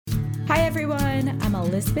Hi everyone, I'm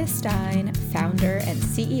Elizabeth Stein, founder and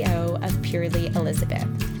CEO of Purely Elizabeth,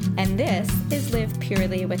 and this is Live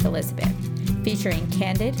Purely with Elizabeth, featuring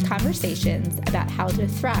candid conversations about how to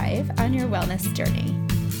thrive on your wellness journey.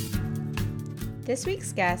 This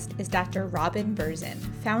week's guest is Dr. Robin Berzin,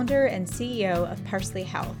 founder and CEO of Parsley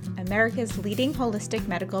Health, America's leading holistic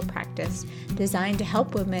medical practice designed to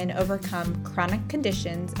help women overcome chronic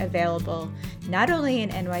conditions, available not only in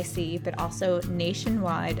NYC but also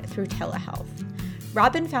nationwide through telehealth.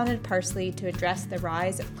 Robin founded Parsley to address the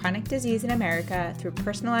rise of chronic disease in America through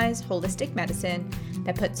personalized holistic medicine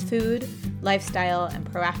that puts food, lifestyle,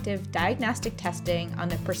 and proactive diagnostic testing on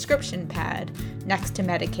the prescription pad next to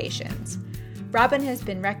medications. Robin has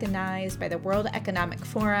been recognized by the World Economic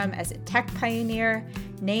Forum as a tech pioneer,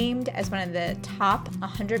 named as one of the top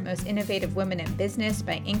 100 most innovative women in business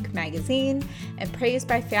by Inc. magazine, and praised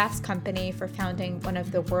by Fast Company for founding one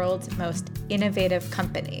of the world's most innovative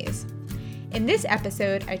companies. In this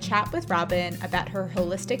episode, I chat with Robin about her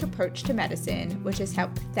holistic approach to medicine, which has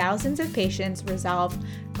helped thousands of patients resolve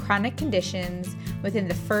chronic conditions within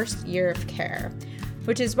the first year of care,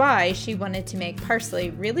 which is why she wanted to make Parsley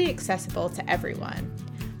really accessible to everyone.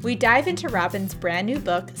 We dive into Robin's brand new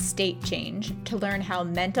book, State Change, to learn how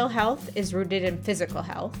mental health is rooted in physical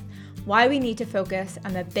health, why we need to focus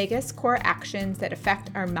on the biggest core actions that affect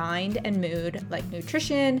our mind and mood, like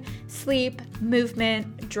nutrition, sleep,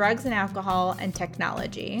 movement, drugs and alcohol, and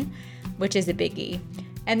technology, which is a biggie,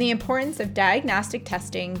 and the importance of diagnostic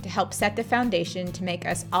testing to help set the foundation to make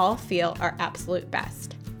us all feel our absolute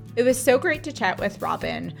best. It was so great to chat with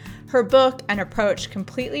Robin. Her book and approach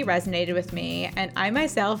completely resonated with me, and I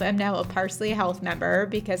myself am now a Parsley Health member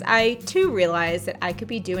because I too realized that I could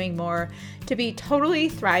be doing more to be totally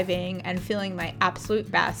thriving and feeling my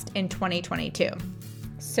absolute best in 2022.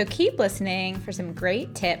 So keep listening for some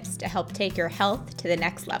great tips to help take your health to the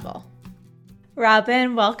next level.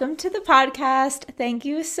 Robin, welcome to the podcast. Thank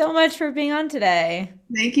you so much for being on today.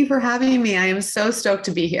 Thank you for having me. I am so stoked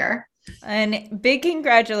to be here. And big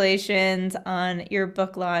congratulations on your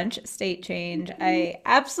book launch, State Change. I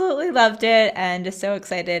absolutely loved it and just so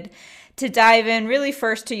excited to dive in really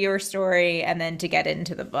first to your story and then to get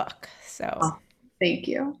into the book. Thank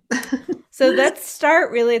you. So let's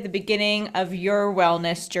start really at the beginning of your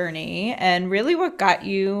wellness journey and really what got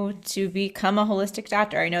you to become a holistic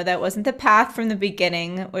doctor. I know that wasn't the path from the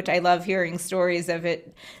beginning, which I love hearing stories of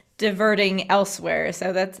it diverting elsewhere. So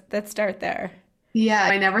let's start there. Yeah,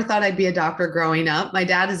 I never thought I'd be a doctor growing up. My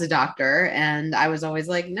dad is a doctor, and I was always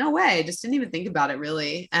like, no way. I just didn't even think about it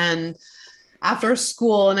really. And after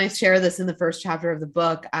school, and I share this in the first chapter of the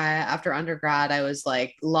book, after undergrad, I was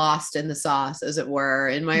like lost in the sauce, as it were,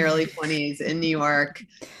 in my early 20s in New York,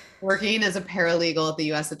 working as a paralegal at the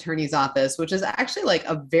U.S. Attorney's Office, which is actually like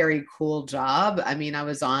a very cool job. I mean, I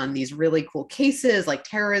was on these really cool cases, like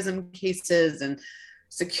terrorism cases and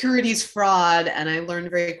securities fraud. And I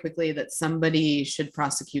learned very quickly that somebody should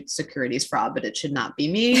prosecute securities fraud, but it should not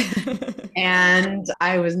be me. And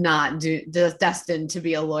I was not destined to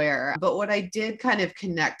be a lawyer. But what I did kind of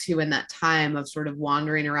connect to in that time of sort of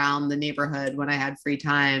wandering around the neighborhood when I had free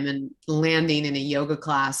time and landing in a yoga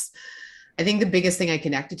class, I think the biggest thing I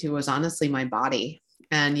connected to was honestly my body.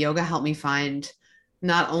 And yoga helped me find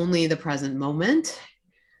not only the present moment,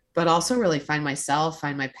 but also really find myself,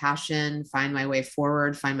 find my passion, find my way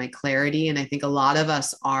forward, find my clarity. And I think a lot of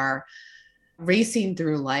us are racing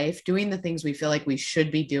through life, doing the things we feel like we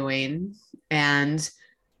should be doing and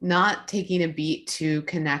not taking a beat to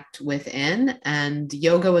connect within. And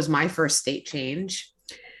yoga was my first state change.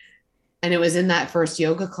 And it was in that first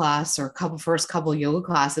yoga class or first couple yoga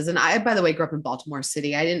classes. And I, by the way, grew up in Baltimore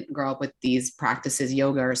City. I didn't grow up with these practices,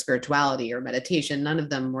 yoga or spirituality or meditation. None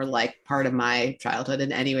of them were like part of my childhood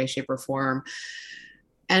in any way, shape, or form.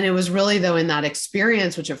 And it was really though in that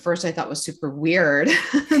experience, which at first I thought was super weird,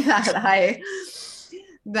 that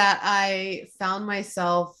I found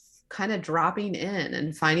myself kind of dropping in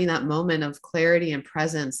and finding that moment of clarity and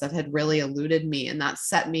presence that had really eluded me. And that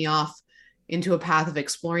set me off into a path of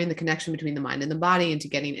exploring the connection between the mind and the body, into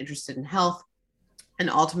getting interested in health and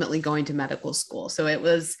ultimately going to medical school. So it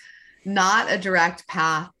was not a direct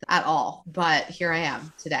path at all, but here I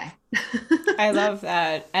am today. I love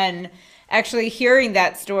that. And actually hearing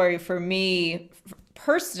that story for me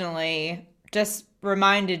personally just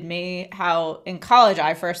reminded me how in college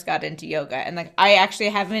I first got into yoga. And like, I actually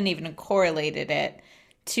haven't even correlated it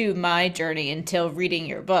to my journey until reading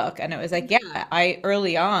your book. And it was like, yeah, I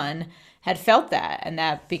early on had felt that, and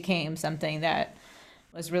that became something that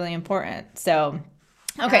was really important. So,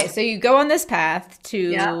 okay, so you go on this path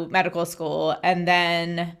to medical school, and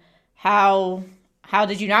then how how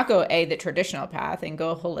did you not go A, the traditional path and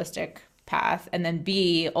go a holistic path, and then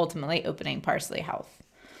B, ultimately opening Parsley Health?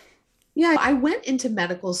 Yeah, I went into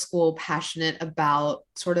medical school passionate about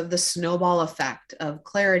sort of the snowball effect of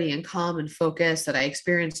clarity and calm and focus that I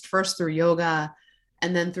experienced first through yoga,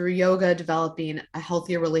 and then through yoga, developing a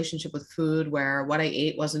healthier relationship with food where what I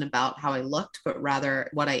ate wasn't about how I looked, but rather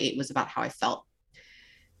what I ate was about how I felt.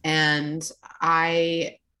 And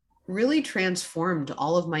I really transformed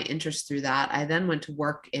all of my interests through that. I then went to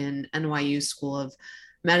work in NYU School of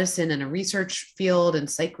Medicine in a research field and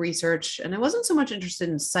psych research. And I wasn't so much interested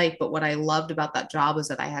in psych, but what I loved about that job was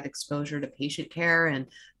that I had exposure to patient care and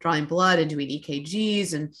drawing blood and doing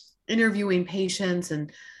EKGs and interviewing patients. And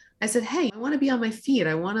I said, hey, I want to be on my feet.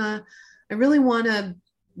 I really want to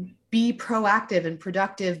be proactive and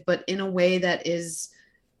productive, but in a way that is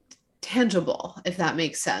tangible, if that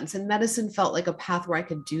makes sense. And medicine felt like a path where I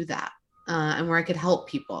could do that and where I could help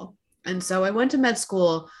people. And so I went to med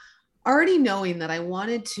school already knowing that I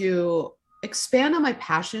wanted to expand on my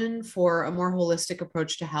passion for a more holistic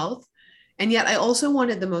approach to health. And yet I also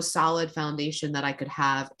wanted the most solid foundation that I could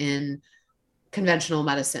have in conventional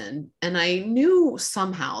medicine. And I knew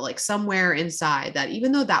somehow, like somewhere inside, that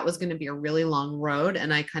even though that was going to be a really long road,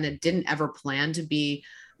 and I kind of didn't ever plan to be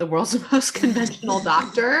the world's most conventional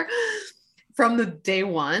doctor from the day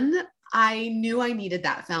one, I knew I needed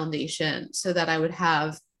that foundation so that I would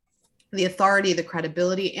have the authority, the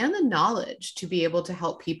credibility, and the knowledge to be able to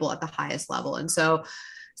help people at the highest level. And so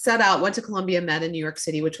went to Columbia Med in New York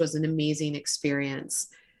City, which was an amazing experience.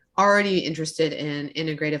 Already interested in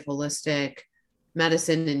integrative holistic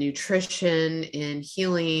medicine and nutrition, in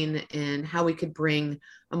healing, in how we could bring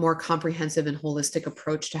a more comprehensive and holistic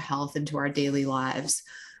approach to health into our daily lives.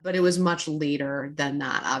 But it was much later than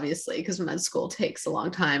that, obviously, because med school takes a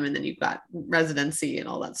long time and then you've got residency and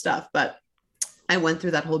all that stuff. But I went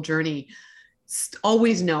through that whole journey,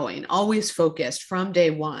 always knowing, always focused from day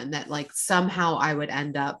one that like somehow I would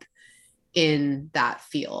end up in that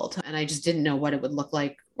field. And I just didn't know what it would look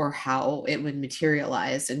like or how it would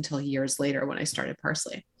materialize until years later when I started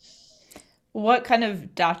Parsley. What kind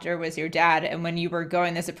of doctor was your dad? And when you were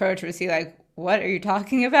going this approach, was he like, what are you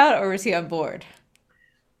talking about? Or was he on board?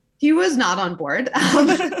 He was not on board.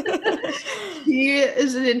 He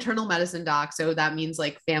is an internal medicine doc. So that means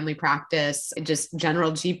like family practice, just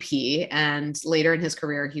general GP. And later in his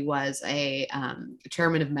career, he was a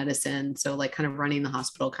chairman of medicine. So like kind of running the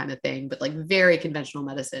hospital kind of thing, but like very conventional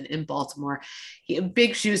medicine in Baltimore. He had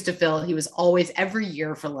big shoes to fill. He was always, every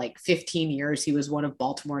year for like 15 years, he was one of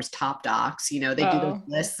Baltimore's top docs. You know, they do those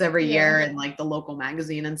lists every year in like the local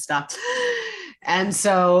magazine and stuff. And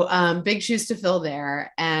so big shoes to fill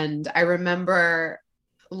there. And I remember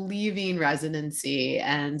leaving residency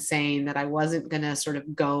and saying that I wasn't going to sort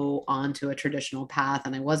of go onto a traditional path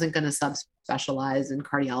and I wasn't going to subspecialize in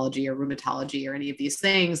cardiology or rheumatology or any of these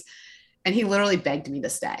things. And he literally begged me to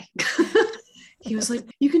stay. He was like,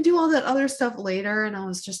 you can do all that other stuff later. And I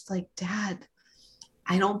was just like, Dad,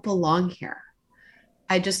 I don't belong here.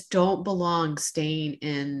 I just don't belong staying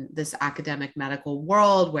in this academic medical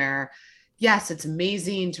world where, yes, it's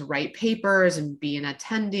amazing to write papers and be an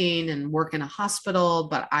attending and work in a hospital,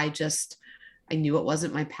 but I knew it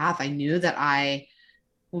wasn't my path. I knew that I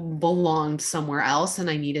belonged somewhere else and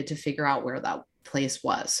I needed to figure out where that place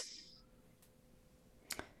was.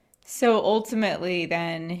 So ultimately,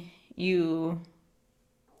 then you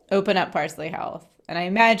open up Parsley Health. And I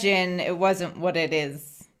imagine it wasn't what it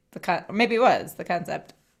is, maybe it was the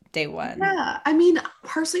concept day one. Yeah. I mean,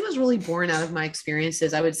 Parsley was really born out of my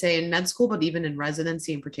experiences, I would say in med school, but even in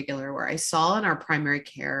residency in particular, where I saw in our primary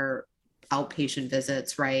care outpatient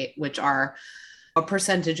visits, right, which are a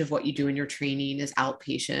percentage of what you do in your training is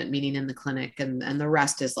outpatient, meaning in the clinic, and the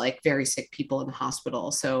rest is like very sick people in the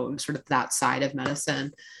hospital. So sort of that side of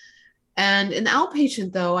medicine. And in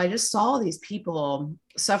outpatient, though, I just saw these people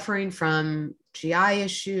suffering from GI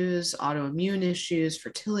issues, autoimmune issues,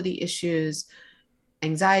 fertility issues,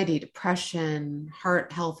 anxiety, depression,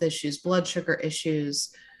 heart health issues, blood sugar issues.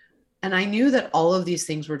 And I knew that all of these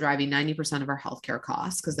things were driving 90% of our healthcare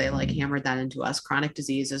costs because they like hammered that into us. Chronic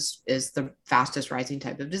disease is the fastest rising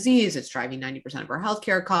type of disease. It's driving 90% of our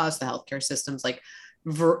healthcare costs. The healthcare system's like,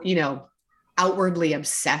 outwardly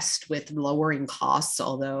obsessed with lowering costs,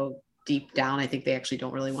 although deep down, I think they actually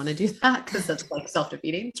don't really want to do that because that's like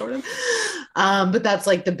self-defeating sort of. But that's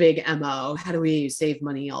like the big MO. How do we save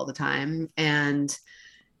money all the time? And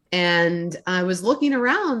I was looking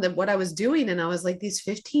around at what I was doing and I was like, these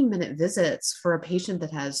 15-minute visits for a patient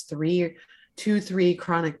that has three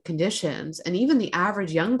chronic conditions. And even the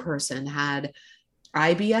average young person had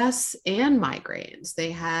IBS and migraines.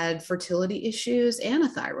 They had fertility issues and a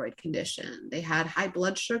thyroid condition. They had high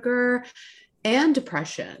blood sugar and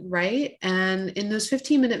depression, right? And in those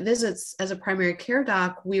 15-minute visits as a primary care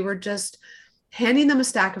doc, we were just handing them a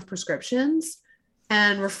stack of prescriptions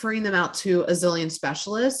and referring them out to a zillion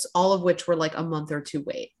specialists, all of which were like a month or two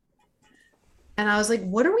wait. And I was like,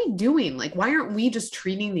 what are we doing? Like, why aren't we just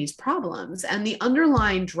treating these problems? And the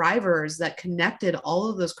underlying drivers that connected all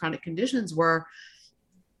of those chronic conditions were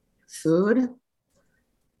food,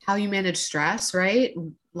 how you manage stress, right?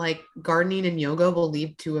 Like gardening and yoga will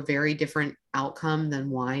lead to a very different outcome than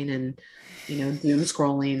wine and, doom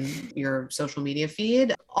scrolling your social media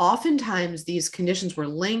feed. Oftentimes these conditions were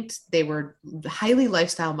linked. They were highly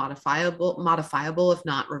lifestyle modifiable, if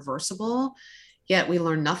not reversible. Yet we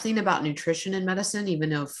learned nothing about nutrition in medicine, even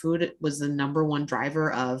though food was the number one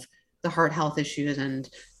driver of the heart health issues and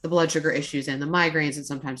the blood sugar issues and the migraines and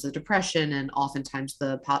sometimes the depression and oftentimes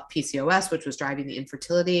the PCOS, which was driving the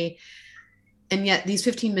infertility. And yet these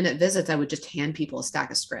 15-minute visits, I would just hand people a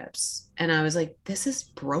stack of scripts. And I was like, this is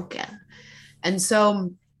broken. And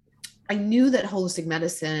so I knew that holistic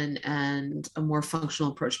medicine and a more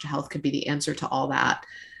functional approach to health could be the answer to all that.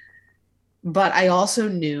 But I also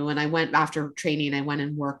knew, and I went after training, I went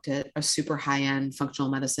and worked at a super high-end functional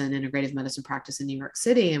medicine, integrative medicine practice in New York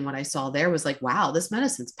City. And what I saw there was like, wow, this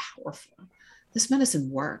medicine's powerful. This medicine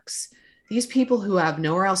works. These people who have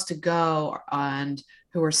nowhere else to go and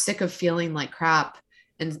who are sick of feeling like crap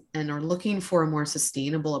and are looking for a more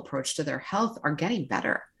sustainable approach to their health are getting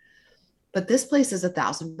better. But this place is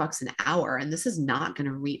 $1,000 an hour, and this is not going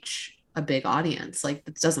to reach a big audience. Like,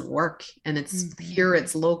 it doesn't work. And it's here,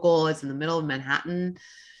 it's local, it's in the middle of Manhattan.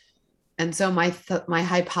 And so my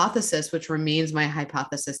hypothesis, which remains my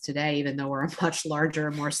hypothesis today, even though we're a much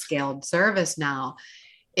larger, more scaled service now,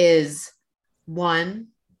 is one,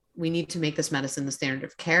 we need to make this medicine the standard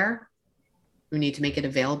of care. We need to make it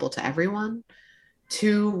available to everyone.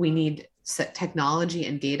 Two, we need technology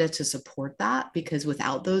and data to support that, because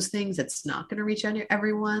without those things, it's not going to reach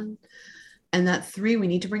everyone. And that three, we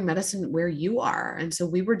need to bring medicine where you are. And so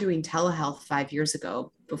we were doing telehealth 5 years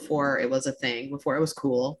ago before it was a thing, before it was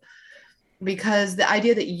cool, because the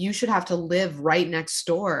idea that you should have to live right next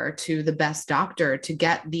door to the best doctor to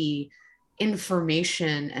get the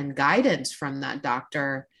information and guidance from that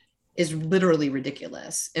doctor is literally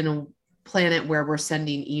ridiculous in a planet where we're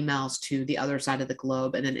sending emails to the other side of the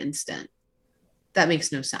globe in an instant. That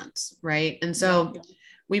makes no sense, right? And so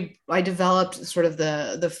I developed sort of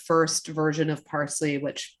the first version of Parsley,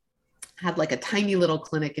 which had like a tiny little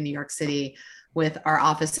clinic in New York City with our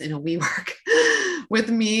office in a WeWork with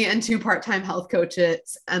me and 2 part-time health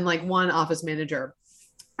coaches and like 1 office manager.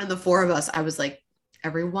 And the 4 of us, I was like,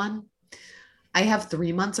 everyone, I have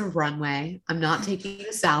 3 months of runway. I'm not taking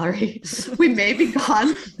a salary. We may be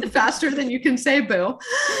gone faster than you can say boo.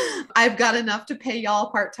 I've got enough to pay y'all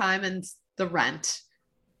part-time and the rent.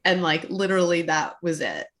 And like, literally that was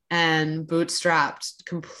it. And bootstrapped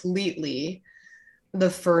completely the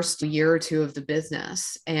first year or 2 of the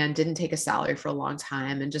business and didn't take a salary for a long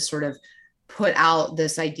time, and just sort of put out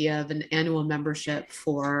this idea of an annual membership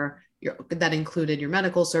that included your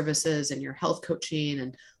medical services and your health coaching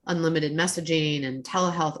and unlimited messaging and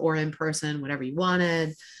telehealth or in person, whatever you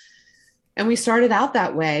wanted. And we started out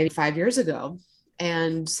that way 5 years ago.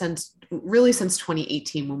 And since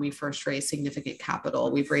 2018, when we first raised significant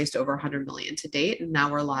capital, we've raised over 100 million to date. And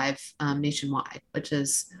now we're live nationwide, which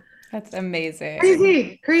is that's amazing.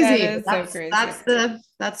 Crazy. That is so crazy.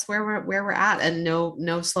 That's where we're at, and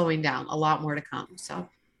no slowing down. A lot more to come. So.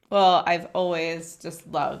 Well, I've always just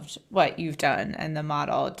loved what you've done, and the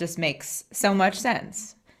model just makes so much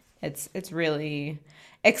sense. It's really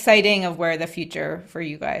exciting of where the future for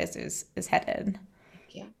you guys is headed.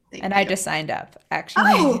 Thank you. I just signed up,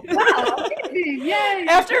 actually. Oh, wow. Yay.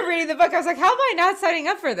 After reading the book, I was like, how am I not signing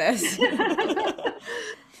up for this?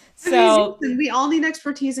 So we all need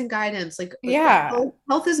expertise and guidance. Like,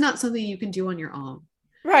 health is not something you can do on your own.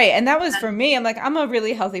 Right. And that was for me. I'm like, I'm a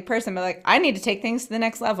really healthy person, but like, I need to take things to the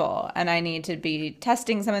next level, and I need to be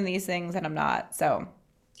testing some of these things, and I'm not. So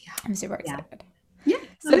I'm super excited. Yeah.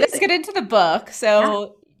 So let's get into the book.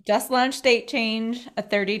 So just launched State Change, a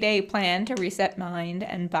 30-day plan to reset mind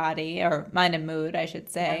and body, or mind and mood, I should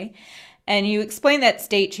say. And you explain that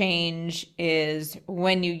state change is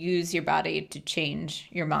when you use your body to change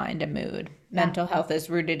your mind and mood. Mental health is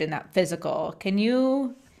rooted in that physical. Can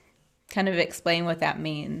you kind of explain what that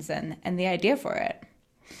means and the idea for it?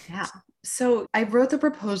 Yeah. So I wrote the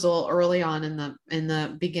proposal early on in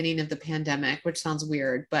the beginning of the pandemic, which sounds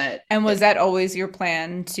weird, but. And was that always your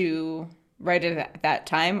plan to write it at that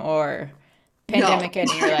time, or No. pandemic hit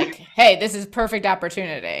and you're like, hey, this is perfect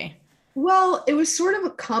opportunity? Well, it was sort of a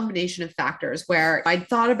combination of factors where I'd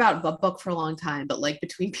thought about a book for a long time, but like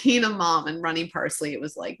between being a mom and running Parsley, it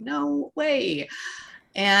was like, no way.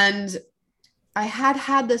 And I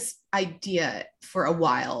had this idea for a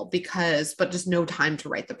while but just no time to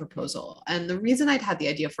write the proposal. And the reason I'd had the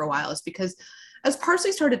idea for a while is because as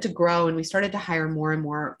Parsley started to grow and we started to hire more and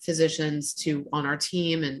more physicians on our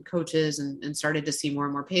team and coaches and started to see more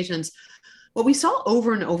and more patients, what we saw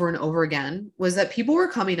over and over and over again was that people were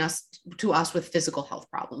coming to us with physical health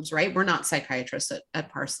problems, right? We're not psychiatrists at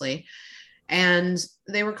Parsley. And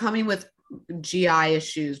they were coming with GI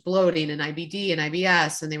issues, bloating and IBD and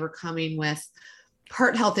IBS, and they were coming with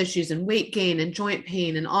heart health issues and weight gain and joint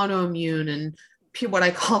pain and autoimmune and what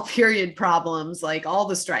I call period problems, like all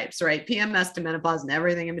the stripes, right? PMS to menopause and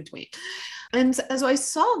everything in between. And as I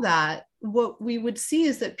saw that, what we would see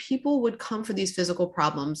is that people would come for these physical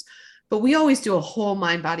problems, but we always do a whole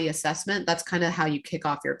mind body assessment. That's kind of how you kick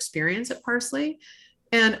off your experience at Parsley.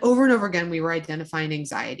 And over again, we were identifying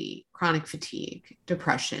anxiety, chronic fatigue,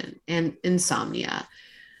 depression, and insomnia.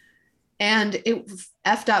 And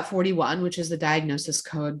F.41, which is the diagnosis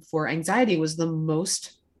code for anxiety, was the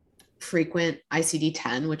most frequent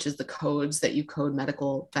ICD-10, which is the codes that you code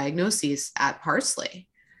medical diagnoses at Parsley.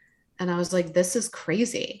 And I was like, this is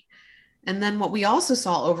crazy. And then what we also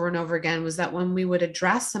saw over and over again was that when we would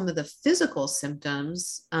address some of the physical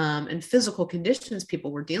symptoms and physical conditions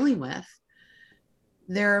people were dealing with,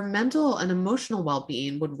 their mental and emotional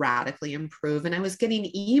well-being would radically improve. And I was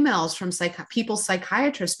getting emails from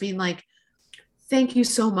psychiatrists being like, thank you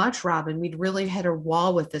so much, Robin. We'd really hit a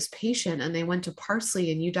wall with this patient and they went to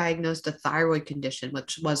Parsley and you diagnosed a thyroid condition,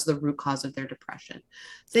 which was the root cause of their depression.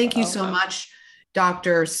 Thank you so much,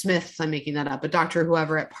 Dr. Smith. I'm making that up, but Dr.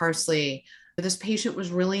 whoever at Parsley. This patient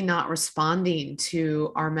was really not responding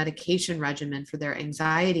to our medication regimen for their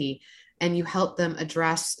anxiety. And you helped them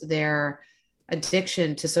address their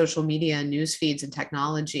addiction to social media and news feeds and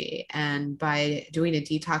technology. And by doing a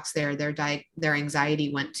detox there, their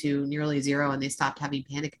anxiety went to nearly zero and they stopped having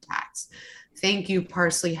panic attacks. Thank you,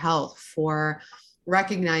 Parsley Health, for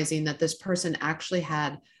recognizing that this person actually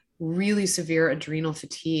had really severe adrenal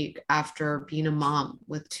fatigue after being a mom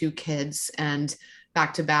with 2 kids and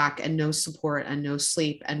back to back and no support and no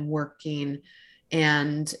sleep and working.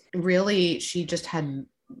 And really, she just had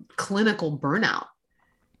clinical burnout.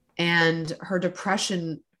 And her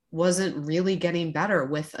depression wasn't really getting better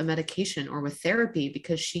with a medication or with therapy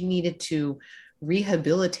because she needed to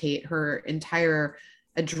rehabilitate her entire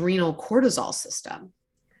adrenal cortisol system.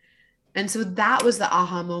 And so that was the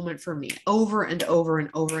aha moment for me. Over and over and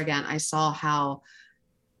over again, I saw how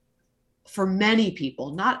for many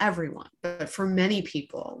people, not everyone, but for many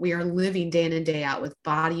people, we are living day in and day out with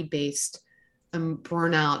body-based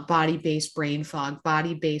burnout, body-based brain fog,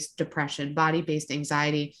 body-based depression, body-based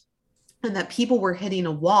anxiety, and that people were hitting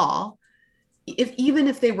a wall, even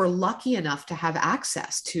if they were lucky enough to have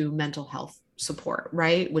access to mental health support,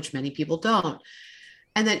 right? Which many people don't.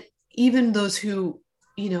 And that even those who,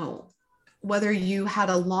 whether you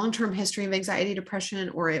had a long-term history of anxiety, depression,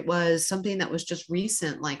 or it was something that was just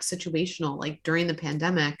recent, like situational, like during the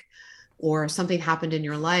pandemic, or something happened in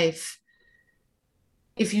your life,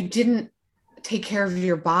 if you didn't take care of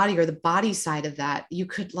your body or the body side of that, you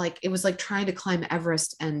could it was like trying to climb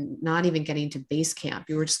Everest and not even getting to base camp.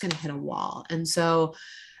 You were just going to hit a wall. And so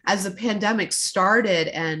as the pandemic started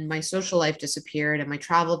and my social life disappeared and my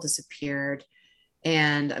travel disappeared,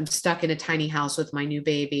 and I'm stuck in a tiny house with my new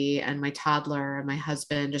baby and my toddler and my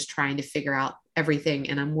husband, just trying to figure out everything.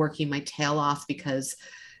 And I'm working my tail off because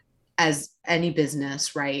as any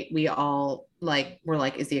business, right, we all we're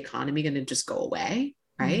like, is the economy going to just go away?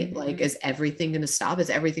 Right? Mm-hmm. Is everything going to stop?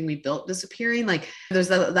 Is everything we built disappearing? There's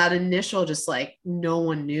that initial, just no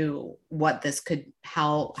one knew what this could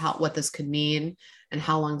mean and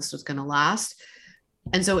how long this was going to last.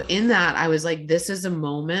 And so in that, I was like, this is a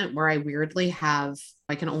moment where I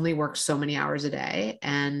can only work so many hours a day.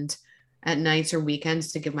 And at nights or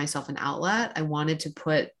weekends to give myself an outlet, I wanted to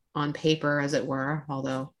put on paper, as it were,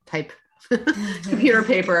 although type computer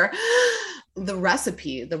paper, the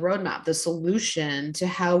recipe, the roadmap, the solution to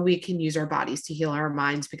how we can use our bodies to heal our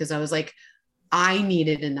minds. Because I was like, I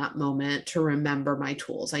needed in that moment to remember my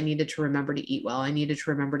tools. I needed to remember to eat well. I needed to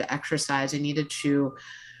remember to exercise. I needed to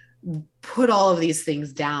put all of these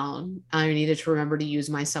things down. I needed to remember to use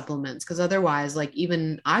my supplements because otherwise,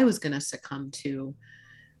 even I was going to succumb to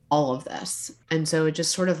all of this. And so it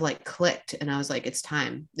just sort of clicked. And I was like, it's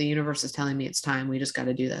time. The universe is telling me it's time. We just got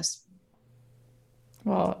to do this.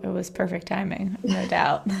 Well, it was perfect timing, no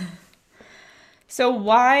doubt. So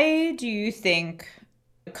why do you think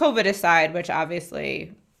COVID aside, which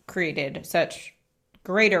obviously created such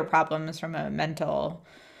greater problems from a mental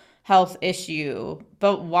health issue,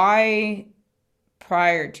 but why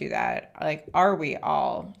prior to that, like, are we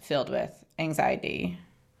all filled with anxiety,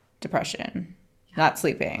 depression, not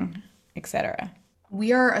sleeping, etc.?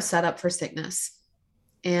 We are a setup for sickness.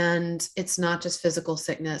 And it's not just physical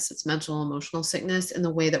sickness, it's mental, emotional sickness in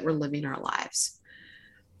the way that we're living our lives.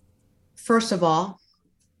 First of all,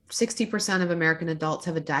 60% of American adults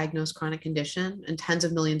have a diagnosed chronic condition, and tens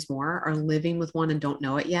of millions more are living with one and don't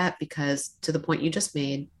know it yet because, to the point you just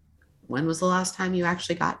made, when was the last time you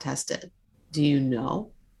actually got tested? Do you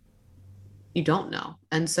know? You don't know.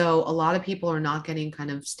 And so a lot of people are not getting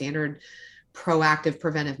kind of standard proactive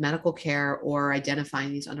preventive medical care or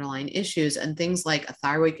identifying these underlying issues, and things like a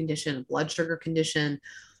thyroid condition, a blood sugar condition,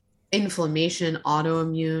 inflammation,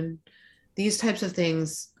 autoimmune. These types of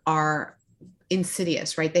things are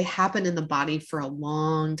insidious, right? They happen in the body for a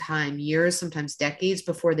long time, years, sometimes decades,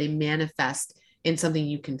 before they manifest in something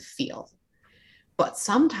you can feel. But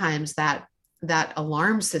sometimes that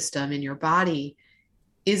alarm system in your body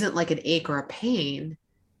isn't like an ache or a pain.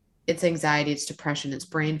 It's anxiety, it's depression, it's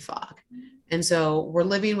brain fog. And so we're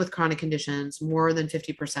living with chronic conditions, more than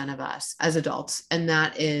 50% of us as adults. And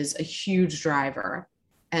that is a huge driver.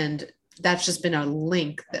 And that's just been a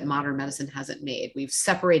link that modern medicine hasn't made. We've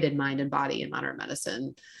separated mind and body in modern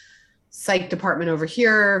medicine. Psych department over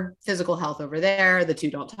here, physical health over there. The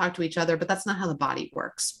two don't talk to each other, but that's not how the body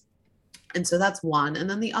works. And so that's one. And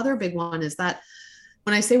then the other big one is that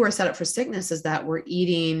when I say we're set up for sickness, is that we're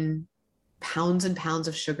eating pounds and pounds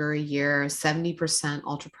of sugar a year, 70%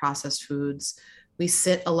 ultra processed foods. We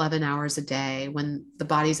sit 11 hours a day when the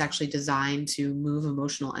body's actually designed to move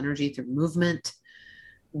emotional energy through movement.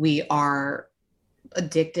 We are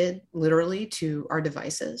addicted literally to our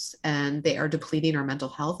devices, and they are depleting our mental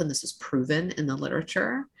health. And this is proven in the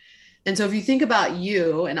literature. And so if you think about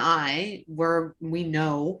you and I, we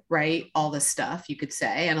know, right, all this stuff, you could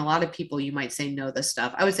say, and a lot of people you might say know this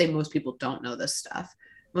stuff. I would say most people don't know this stuff.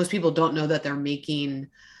 Most people don't know that they're making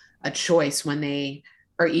a choice when they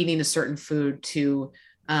are eating a certain food to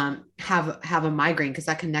have a migraine, because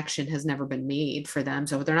that connection has never been made for them.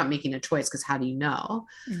 So they're not making a choice, because how do you know?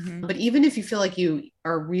 Mm-hmm. But even if you feel like you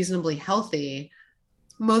are reasonably healthy,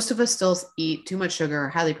 most of us still eat too much sugar,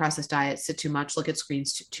 highly processed diets, sit too much, look at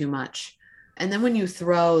screens too much. And then when you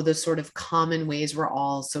throw the sort of common ways we're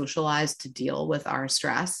all socialized to deal with our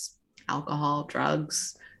stress, alcohol,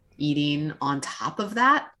 drugs, eating on top of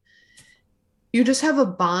that, you just have a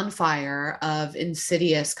bonfire of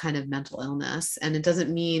insidious kind of mental illness. And it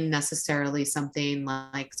doesn't mean necessarily something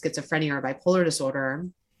like schizophrenia or bipolar disorder,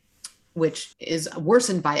 which is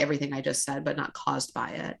worsened by everything I just said, but not caused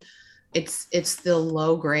by it. It's the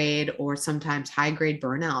low grade or sometimes high grade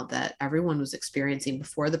burnout that everyone was experiencing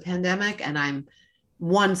before the pandemic. And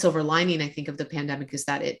one silver lining, I think, of the pandemic is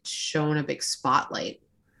that it shone a big spotlight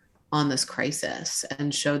on this crisis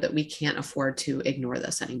and showed that we can't afford to ignore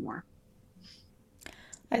this anymore.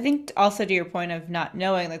 I think also to your point of not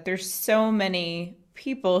knowing, like, there's so many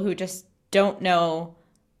people who just don't know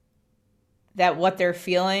that what they're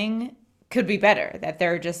feeling could be better, that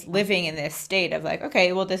they're just living in this state of like,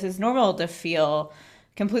 okay, well, this is normal to feel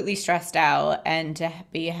completely stressed out and to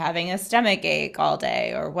be having a stomach ache all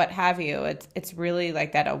day or what have you. It's really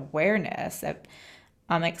like that awareness that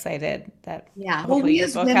I'm excited that hopefully your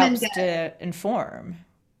book helps to inform.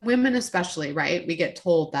 Women especially, right? We get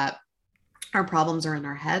told that our problems are in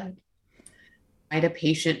our head. I had a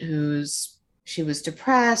patient she was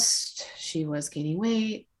depressed, she was gaining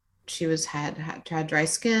weight, she had dry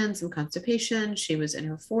skin, some constipation, she was in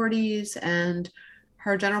her 40s, and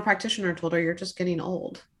her general practitioner told her, "You're just getting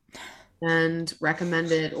old," and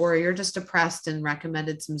recommended, or "You're just depressed," and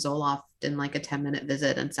recommended some Zoloft in like a 10-minute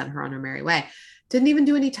visit and sent her on her merry way. Didn't even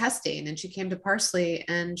do any testing. And she came to Parsley,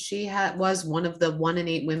 and she was one of the 1 in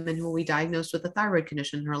 8 women who we diagnosed with a thyroid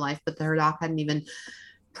condition in her life, but her doc hadn't even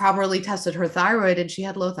properly tested her thyroid, and she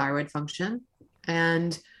had low thyroid function.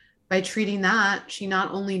 And by treating that, she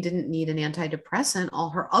not only didn't need an antidepressant, all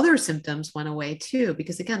her other symptoms went away too,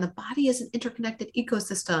 because again, the body is an interconnected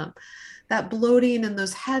ecosystem. That bloating and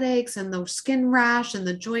those headaches and the skin rash and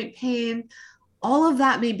the joint pain, all of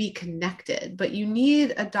that may be connected, but you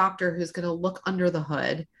need a doctor who's going to look under the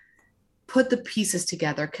hood, put the pieces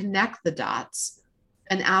together, connect the dots,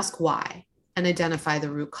 and ask why, and identify the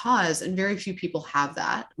root cause. And very few people have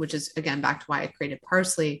that, which is, again, back to why I created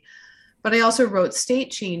Parsley. But I also wrote State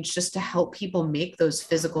Change just to help people make those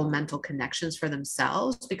physical, mental connections for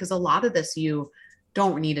themselves, because a lot of this you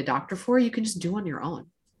don't need a doctor for. You can just do on your own.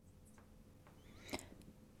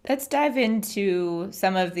 Let's dive into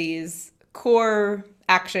some of these core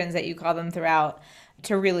actions that you call them throughout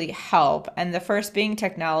to really help. And the first being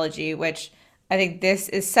technology, which I think this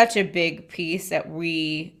is such a big piece that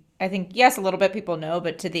I think, yes, a little bit people know,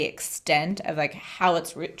 but to the extent of like how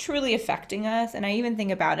it's truly affecting us. And I even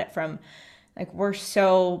think about it from like, we're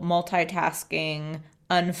so multitasking,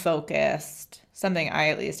 unfocused, something I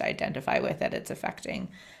at least identify with that it's affecting.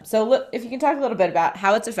 So look, if you can talk a little bit about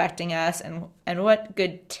how it's affecting us and what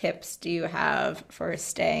good tips do you have for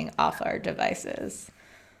staying off our devices?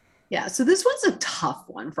 Yeah. So this one's a tough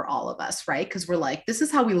one for all of us, right? Because we're like, this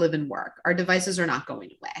is how we live and work. Our devices are not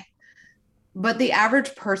going away. But the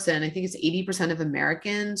average person, I think it's 80% of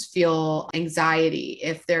Americans feel anxiety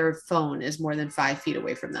if their phone is more than 5 feet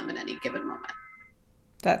away from them at any given moment.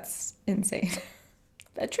 That's insane.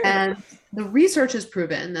 That's true. And the research has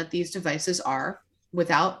proven that these devices are,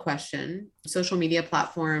 without question, social media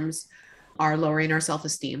platforms are lowering our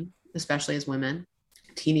self-esteem, especially as women.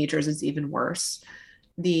 Teenagers, it's even worse.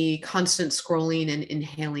 The constant scrolling and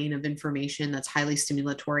inhaling of information that's highly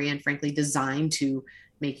stimulatory and frankly designed to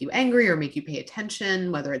make you angry or make you pay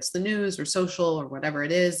attention, whether it's the news or social or whatever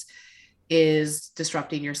it is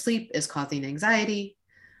disrupting your sleep, is causing anxiety.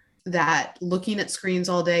 That looking at screens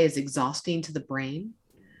all day is exhausting to the brain.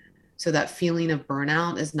 So that feeling of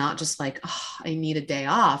burnout is not just like, oh, I need a day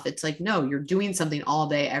off. It's like, no, you're doing something all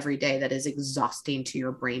day, every day that is exhausting to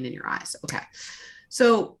your brain and your eyes. Okay.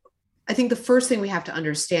 So I think the first thing we have to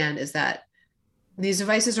understand is that these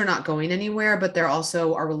devices are not going anywhere, but they're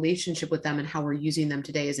also, our relationship with them and how we're using them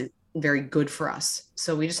today isn't very good for us.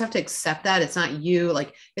 So we just have to accept that it's not you.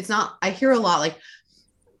 Like, it's not, I hear a lot, like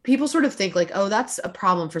people sort of think like, oh, that's a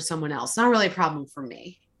problem for someone else. It's not really a problem for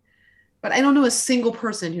me. But I don't know a single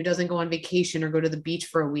person who doesn't go on vacation or go to the beach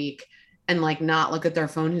for a week and like not look at their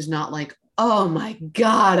phone who's not like, oh my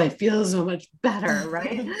God, I feel so much better,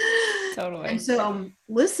 right? Totally. And so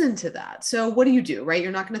listen to that. So what do? Right?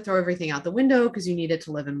 You're not going to throw everything out the window because you need it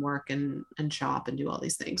to live and work and shop and do all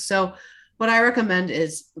these things. So what I recommend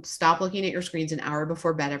is stop looking at your screens an hour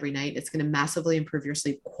before bed every night. It's going to massively improve your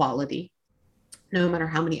sleep quality, no matter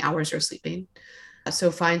how many hours you're sleeping.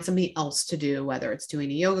 So find something else to do, whether it's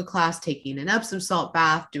doing a yoga class, taking an Epsom salt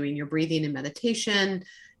bath, doing your breathing and meditation,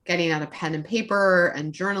 getting out a pen and paper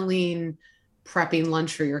and journaling, prepping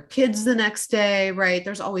lunch for your kids the next day, right?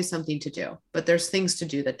 There's always something to do, but there's things to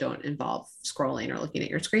do that don't involve scrolling or looking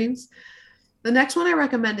at your screens. The next one I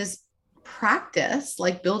recommend is practice,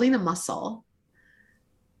 like building a muscle,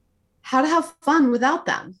 how to have fun without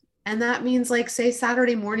them. And that means like, say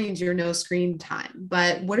Saturday mornings, you're no screen time,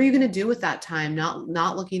 but what are you going to do with that time?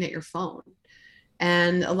 Not looking at your phone.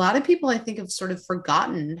 And a lot of people, I think, have sort of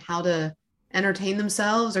forgotten how to entertain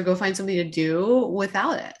themselves or go find something to do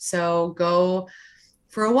without it. So go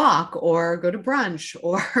for a walk or go to brunch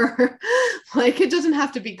or like, it doesn't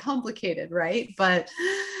have to be complicated, right? But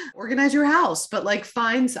organize your house, but like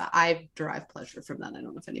I derive pleasure from that. I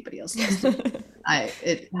don't know if anybody else does.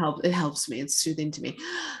 It helps me. It's soothing to me,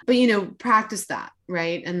 but practice that,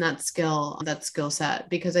 right? And that skill set,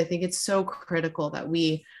 because I think it's so critical that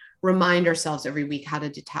we remind ourselves every week how to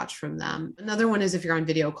detach from them. Another one is if you're on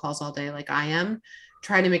video calls all day, like I am,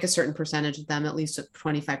 try to make a certain percentage of them, at least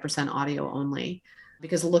 25% audio only,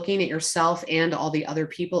 because looking at yourself and all the other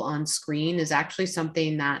people on screen is actually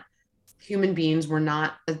something that human beings were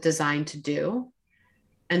not designed to do.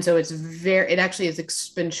 And so it actually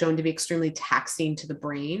has been shown to be extremely taxing to the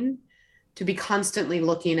brain to be constantly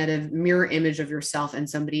looking at a mirror image of yourself and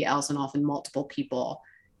somebody else, and often multiple people,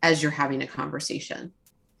 as you're having a conversation.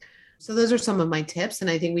 So those are some of my tips. And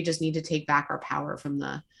I think we just need to take back our power from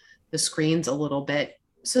the screens a little bit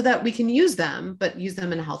so that we can use them, but use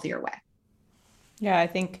them in a healthier way. Yeah, I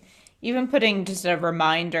think even putting just a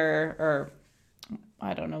reminder, or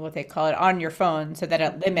I don't know what they call it, on your phone so that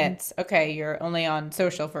it limits, okay, you're only on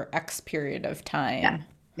social for X period of time. Yeah.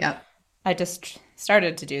 Yep. I just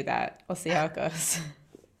started to do that. We'll see how it goes.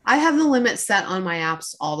 I have the limit set on my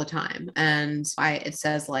apps all the time. And it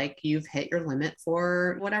says like, you've hit your limit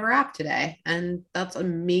for whatever app today. And that's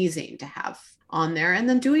amazing to have on there. And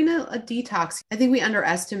then doing a detox. I think we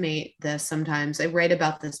underestimate this sometimes. I write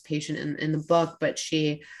about this patient in the book, but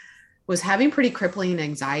she was having pretty crippling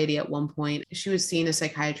anxiety at one point. She was seeing a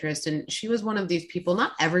psychiatrist, and she was one of these people.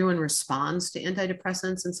 Not everyone responds to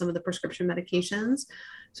antidepressants and some of the prescription medications.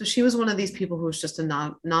 So she was one of these people who was just a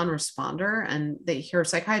non-responder, and her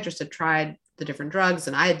psychiatrist had tried the different drugs,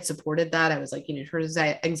 and I had supported that. I was like, her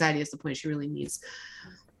anxiety is the point she really needs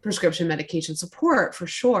prescription medication support for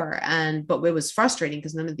sure. But it was frustrating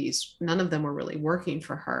because none of them were really working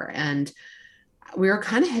for her. And we were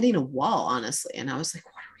kind of hitting a wall, honestly. And I was like,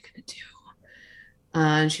 what are we going to do?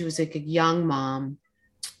 And she was like a young mom.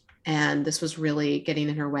 And this was really getting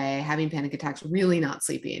in her way, having panic attacks, really not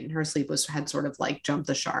sleeping. Her sleep had sort of like jumped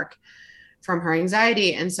the shark from her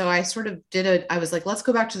anxiety. And so I sort of I was like, let's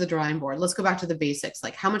go back to the drawing board. Let's go back to the basics.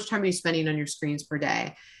 Like, how much time are you spending on your screens per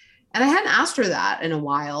day? And I hadn't asked her that in a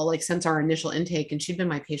while, like since our initial intake, and she'd been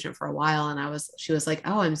my patient for a while. And she was like,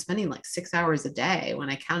 oh, I'm spending like 6 hours a day when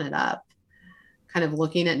I count it up, kind of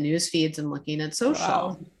looking at news feeds and looking at social.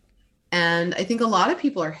 Wow. And I think a lot of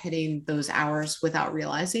people are hitting those hours without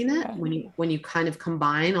realizing it when you kind of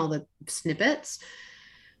combine all the snippets.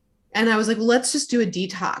 And I was like, well, let's just do a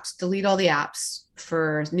detox, delete all the apps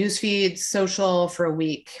for news feeds, social for a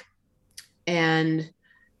week. And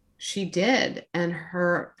she did. And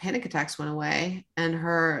her panic attacks went away and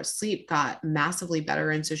her sleep got massively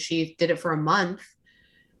better. And so she did it for a month.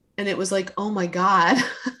 And it was like, oh my God,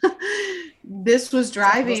 this was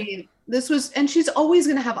driving. And she's always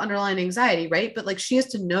going to have underlying anxiety, right? But like, she has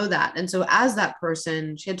to know that. And so as that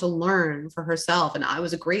person, she had to learn for herself. And it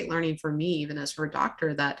was a great learning for me, even as her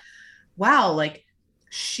doctor, that, wow, like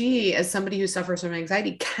she, as somebody who suffers from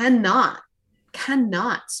anxiety, cannot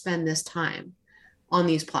spend this time on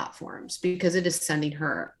these platforms because it is sending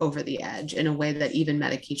her over the edge in a way that even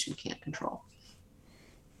medication can't control.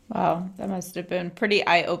 Wow, that must have been pretty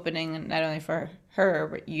eye-opening, not only for her,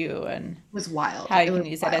 but you, and it was wild. How you can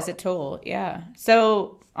use it as a tool. Yeah.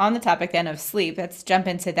 So on the topic then of sleep, let's jump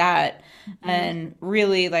into that and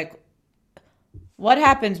really like what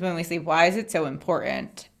happens when we sleep? Why is it so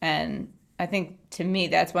important? And I think to me,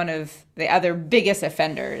 that's one of the other biggest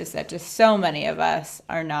offenders that just so many of us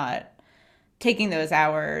are not taking those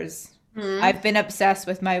hours. I've been obsessed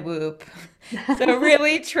with my Whoop. So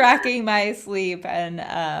really tracking my sleep and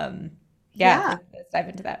let's dive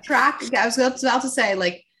into that. I was about to say,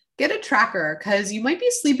 like, get a tracker because you might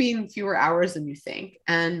be sleeping fewer hours than you think.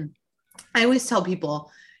 And I always tell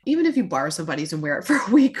people, even if you borrow somebody's and wear it for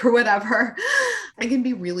a week or whatever, it can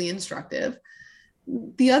be really instructive.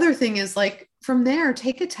 The other thing is, like, from there,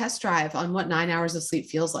 take a test drive on what 9 hours of sleep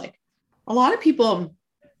feels like. A lot of people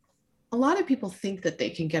think that they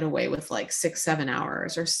can get away with like 6-7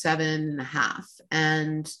 hours or 7.5.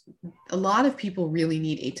 And a lot of people really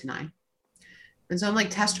need 8 to 9. And so I'm like,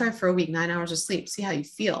 test drive for a week, 9 hours of sleep, see how you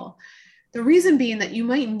feel. The reason being that you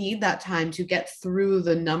might need that time to get through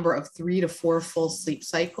the number of 3 to 4 full sleep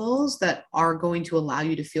cycles that are going to allow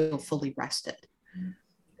you to feel fully rested.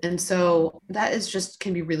 And so that is just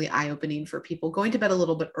can be really eye-opening for people. Going to bed a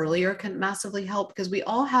little bit earlier can massively help because we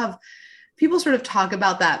all have, people sort of talk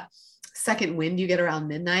about that second wind you get around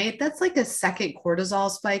midnight. That's like a second cortisol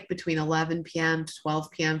spike between 11 p.m. to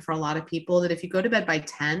 12 p.m. for a lot of people, that if you go to bed by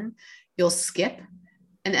 10, you'll skip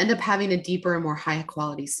and end up having a deeper and more high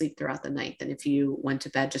quality sleep throughout the night than if you went to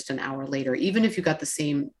bed just an hour later, even if you got the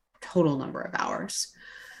same total number of hours.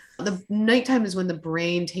 The nighttime is when the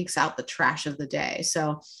brain takes out the trash of the day.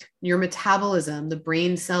 So your metabolism, the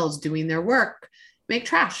brain cells doing their work, make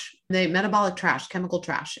trash. They metabolic trash, chemical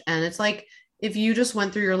trash. And it's like, if you just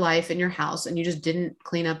went through your life in your house and you just didn't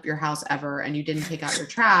clean up your house ever and you didn't take out your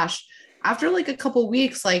trash, after like a couple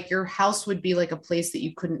weeks, like your house would be like a place that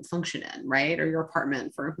you couldn't function in, right? Or your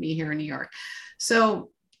apartment for me here in New York.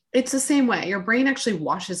 So it's the same way. Your brain actually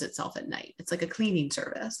washes itself at night. It's like a cleaning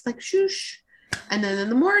service, like shoosh. And then in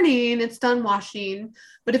the morning, it's done washing.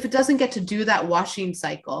 But if it doesn't get to do that washing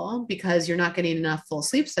cycle because you're not getting enough full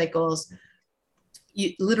sleep cycles,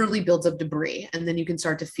 it literally builds up debris. And then you can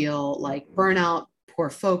start to feel like burnout, poor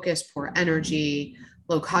focus, poor energy,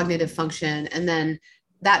 low cognitive function. And then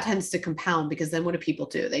that tends to compound because then what do people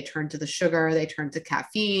do? They turn to the sugar, they turn to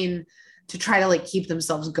caffeine to try to like keep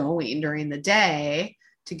themselves going during the day,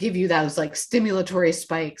 to give you those like stimulatory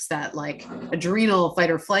spikes, that like adrenal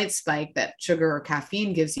fight or flight spike that sugar or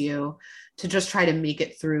caffeine gives you, to just try to make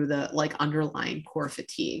it through the like underlying core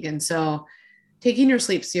fatigue. And so taking your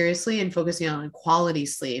sleep seriously and focusing on quality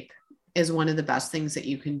sleep is one of the best things that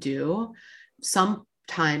you can do.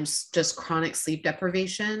 Sometimes just chronic sleep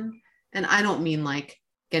deprivation, and I don't mean like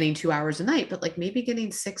getting 2 hours a night, but like maybe getting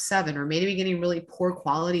 6, 7, or maybe getting really poor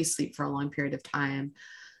quality sleep for a long period of time.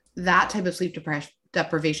 That type of sleep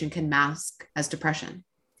deprivation can mask as depression.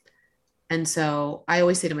 And so I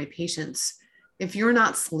always say to my patients, if you're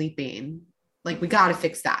not sleeping, like we got to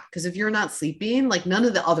fix that. Because if you're not sleeping, like none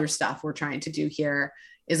of the other stuff we're trying to do here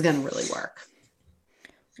is going to really work.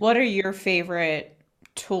 What are your favorite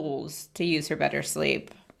tools to use for better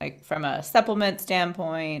sleep? Like from a supplement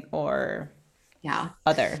standpoint or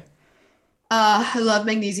other? I love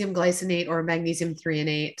magnesium glycinate or magnesium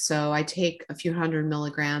threonate. So I take a few hundred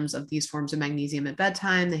milligrams of these forms of magnesium at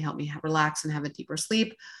bedtime. They help me relax and have a deeper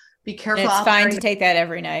sleep. Be And careful it's out fine there. to take that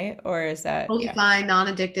every night, or is that, Totally yeah. fine,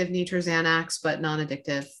 non-addictive, nature Xanax, but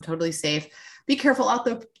non-addictive, totally safe. Be careful out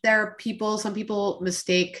there, people. Some people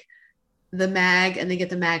mistake the mag and they get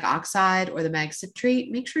the mag oxide or the mag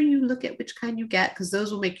citrate. Make sure you look at which kind you get because those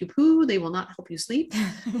will make you poo. They will not help you sleep.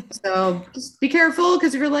 So just be careful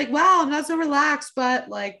because if you're like, wow, I'm not so relaxed, but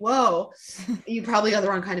like, whoa, you probably got the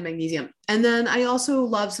wrong kind of magnesium. And then I also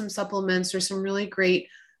love some supplements. There's some really great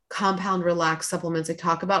compound relax supplements. I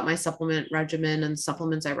talk about my supplement regimen and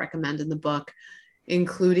supplements I recommend in the book,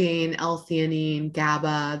 including L-theanine,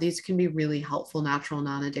 GABA. These can be really helpful, natural,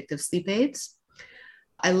 non-addictive sleep aids.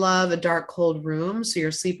 I love a dark, cold room. So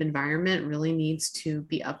your sleep environment really needs to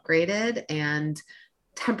be upgraded. And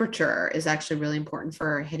temperature is actually really important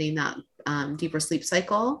for hitting that deeper sleep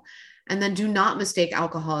cycle. And then do not mistake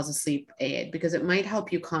alcohol as a sleep aid because it might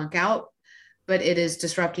help you conk out, but it is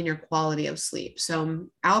disrupting your quality of sleep. So,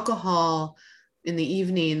 alcohol in the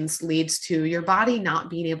evenings leads to your body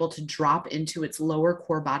not being able to drop into its lower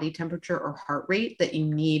core body temperature or heart rate that you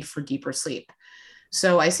need for deeper sleep.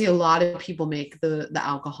 So I see a lot of people make the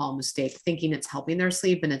alcohol mistake thinking it's helping their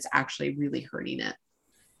sleep and it's actually really hurting it.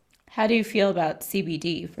 How do you feel about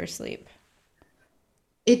CBD for sleep?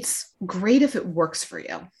 It's great if it works for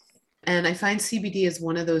you. And I find CBD is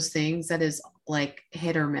one of those things that is like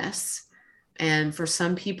hit or miss. And for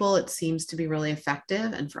some people, it seems to be really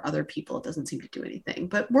effective. And for other people, it doesn't seem to do anything,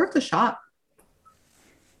 but worth a shot.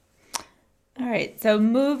 All right, so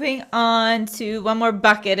moving on to one more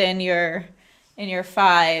bucket in your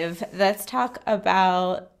five. Let's talk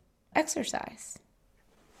about exercise.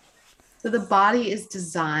 So the body is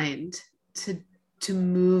designed to, to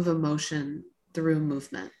move emotion through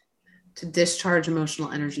movement, to discharge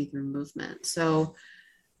emotional energy through movement. So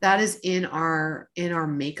that is in our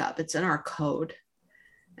makeup. It's in our code.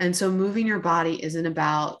 And so moving your body isn't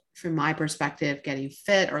about, from my perspective, getting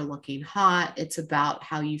fit or looking hot. It's about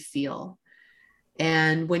how you feel.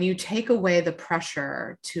 And when you take away the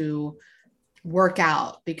pressure to work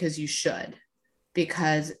out because you should,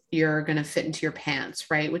 because you're going to fit into your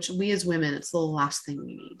pants, right? Which we as women, it's the last thing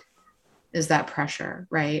we need is that pressure,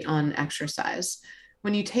 right? On exercise.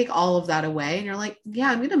 When you take all of that away and you're like,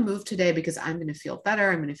 yeah, I'm going to move today because I'm going to feel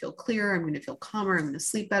better. I'm going to feel clearer. I'm going to feel calmer. I'm going to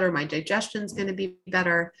sleep better. My digestion's going to be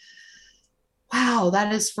better. Wow,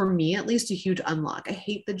 that is for me at least a huge unlock. I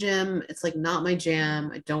hate the gym. It's like not my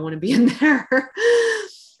jam. I don't want to be in there.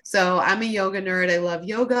 So I'm a yoga nerd. I love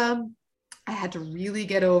yoga. I had to really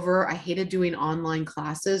get over. I hated doing online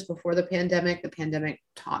classes before the pandemic. The pandemic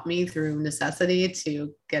taught me through necessity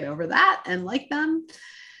to get over that and like them.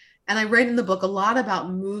 And I write in the book a lot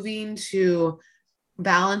about moving to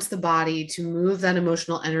balance the body, to move that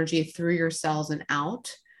emotional energy through your cells and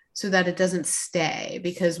out so that it doesn't stay.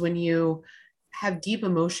 Because when you have deep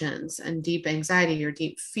emotions and deep anxiety or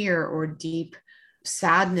deep fear or deep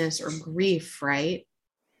sadness or grief, right?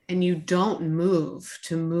 And you don't move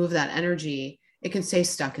to move that energy, it can stay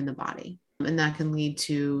stuck in the body. And that can lead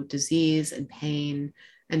to disease and pain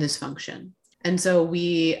and dysfunction. And so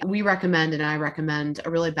we recommend, and I recommend,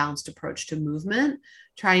 a really balanced approach to movement,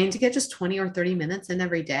 trying to get just 20 or 30 minutes in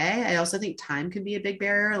every day. I also think time can be a big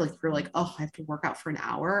barrier. Like if you're like, oh, I have to work out for an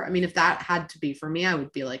hour. I mean, if that had to be for me, I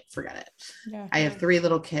would be like, forget it. Yeah. I have 3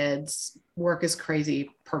 little kids. Work is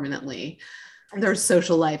crazy permanently. There's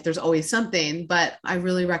social life. There's always something, but I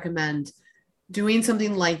really recommend doing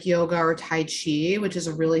something like yoga or Tai Chi, which is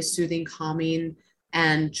a really soothing, calming,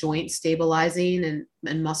 and joint stabilizing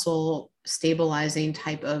and muscle stabilizing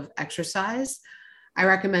type of exercise. I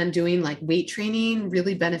recommend doing like weight training,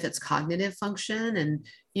 really benefits cognitive function. And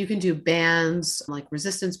you can do bands like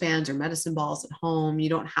resistance bands or medicine balls at home. You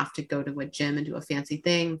don't have to go to a gym and do a fancy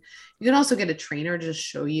thing. You can also get a trainer to just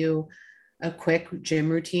show you a quick gym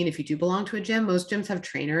routine. If you do belong to a gym, most gyms have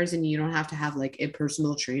trainers and you don't have to have like a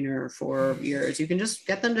personal trainer for years. You can just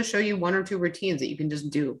get them to show you 1 or 2 routines that you can just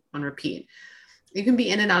do on repeat. You can be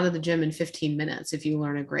in and out of the gym in 15 minutes if you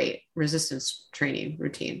learn a great resistance training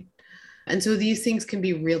routine. And so these things can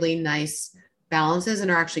be really nice balances and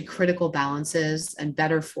are actually critical balances and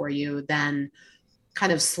better for you than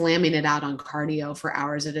kind of slamming it out on cardio for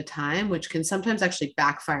hours at a time, which can sometimes actually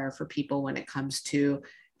backfire for people when it comes to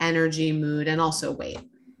energy, mood, and also weight.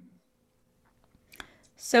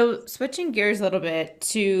 So, switching gears a little bit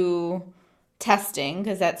to testing,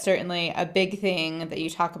 because that's certainly a big thing that you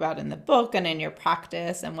talk about in the book and in your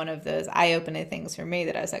practice. And one of those eye opening things for me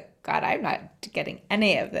that I was like, God, I'm not getting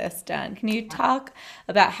any of this done. Can you talk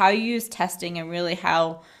about how you use testing and really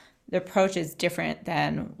how the approach is different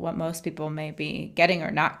than what most people may be getting or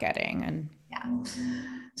not getting? And yeah.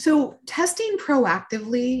 So testing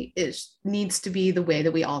proactively needs to be the way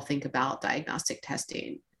that we all think about diagnostic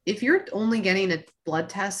testing. if you're only getting a blood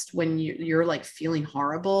test when you're like feeling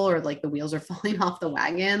horrible or like the wheels are falling off the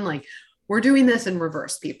wagon, like we're doing this in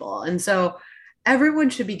reverse, people. And so everyone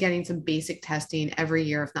should be getting some basic testing every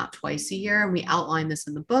year, if not twice a year. And we outline this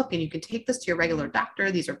in the book, and you can take this to your regular doctor.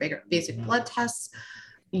 These are bigger basic blood tests.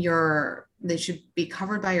 They should be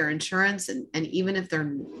covered by your insurance. And even if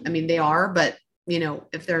they're, I mean, they are, but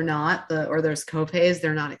if they're not, or there's copays,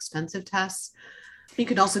 they're not expensive tests. You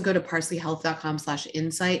could also go to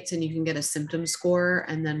parsleyhealth.com/insights and you can get a symptom score.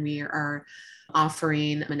 And then we are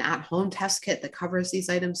offering an at-home test kit that covers these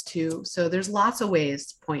items too. So there's lots of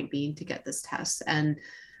ways, point being, to get this test, and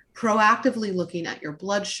proactively looking at your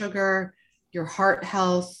blood sugar, your heart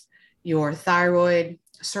health, your thyroid,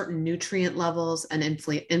 certain nutrient levels, and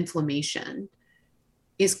inflammation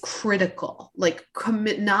is critical. Like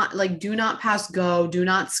do not pass go, do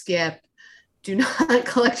not skip, do not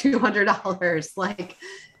collect $200. Like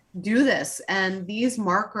do this. And these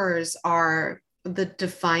markers are the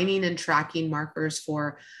defining and tracking markers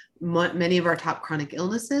for many of our top chronic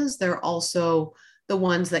illnesses. They're also the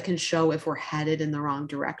ones that can show if we're headed in the wrong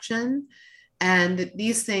direction. And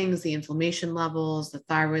these things, the inflammation levels, the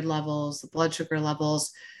thyroid levels, the blood sugar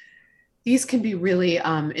levels, these can be really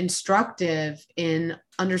instructive in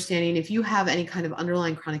understanding if you have any kind of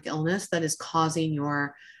underlying chronic illness that is causing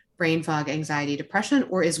your brain fog, anxiety, depression,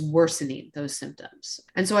 or is worsening those symptoms.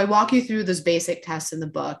 And so I walk you through those basic tests in the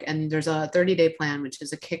book, and there's a 30-day plan, which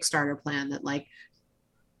is a Kickstarter plan that like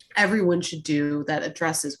everyone should do, that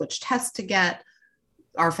addresses which tests to get,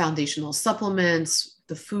 our foundational supplements,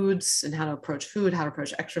 the foods and how to approach food, how to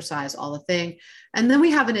approach exercise, all the thing. And then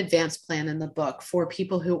we have an advanced plan in the book for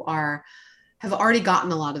people who have already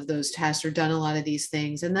gotten a lot of those tests or done a lot of these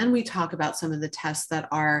things. And then we talk about some of the tests that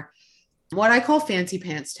are what I call fancy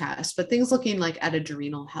pants tests, but things looking like at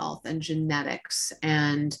adrenal health and genetics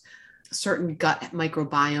and certain gut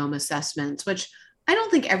microbiome assessments, which I don't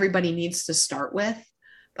think everybody needs to start with.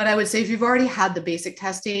 But I would say if you've already had the basic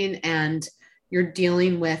testing and you're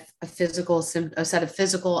dealing with a set of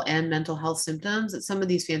physical and mental health symptoms, that some of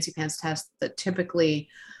these fancy pants tests that typically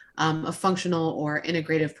a functional or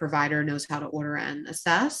integrative provider knows how to order and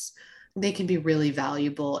assess, they can be really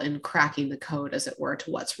valuable in cracking the code, as it were,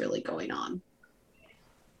 to what's really going on.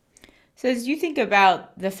 So as you think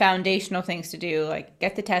about the foundational things to do, like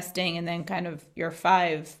get the testing and then kind of your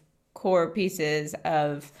 5 core pieces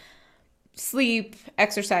of sleep,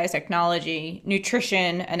 exercise, technology,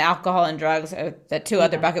 nutrition, and alcohol and drugs, the 2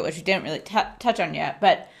 other bucket, which we didn't really touch on yet.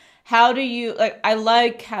 But how do you, I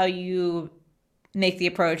like how you make the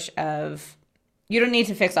approach of, you don't need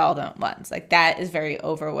to fix all of them at once. Like that is very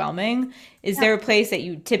overwhelming. Is there a place that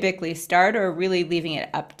you typically start, or really leaving it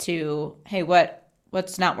up to, hey,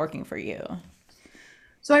 what's not working for you?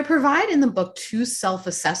 So I provide in the book 2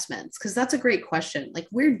 self-assessments, because that's a great question. Like,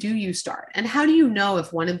 where do you start? And how do you know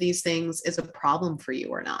if one of these things is a problem for you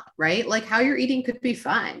or not, right? Like how you're eating could be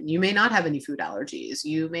fine. You may not have any food allergies.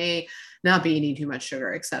 You may not be eating too much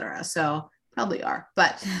sugar, et cetera. So probably are,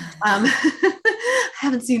 but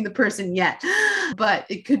haven't seen the person yet, but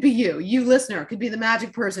it could be you listener, could be the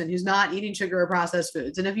magic person who's not eating sugar or processed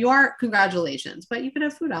foods. And if you aren't, congratulations, but you could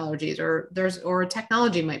have food allergies, or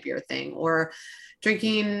technology might be your thing, or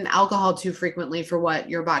drinking alcohol too frequently for what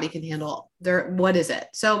your body can handle. What is it?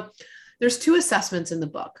 So there's 2 assessments in the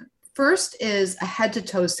book. First is a head to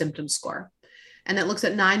toe symptom score. And it looks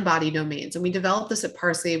at 9 body domains. And we developed this at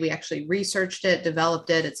Parsley. We actually researched it, developed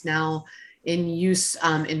it. It's now in use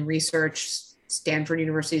in research. Stanford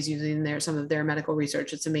University is using some of their medical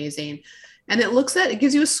research. It's amazing. And it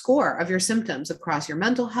gives you a score of your symptoms across your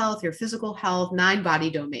mental health, your physical health, 9 body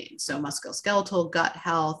domains. So musculoskeletal, gut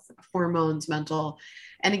health, hormones, mental,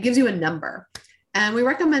 and it gives you a number. And we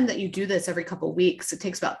recommend that you do this every couple of weeks. It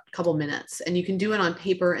takes about a couple minutes, and you can do it on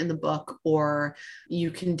paper in the book, or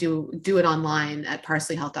you can do it online at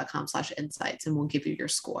parsleyhealth.com/insights, and we'll give you your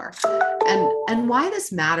score. And why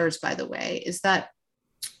this matters, by the way, is that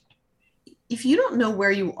if you don't know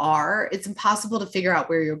where you are, it's impossible to figure out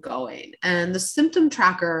where you're going. And the symptom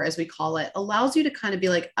tracker, as we call it, allows you to kind of be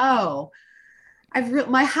like, oh,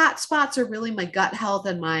 my hot spots are really my gut health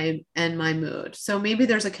and my mood. So maybe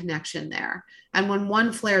there's a connection there. And when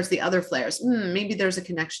one flares, the other flares. Maybe there's a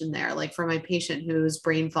connection there. Like for my patient whose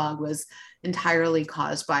brain fog was entirely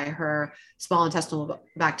caused by her small intestinal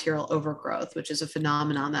bacterial overgrowth, which is a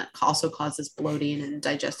phenomenon that also causes bloating and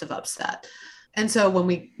digestive upset. And so when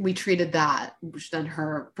we treated that, then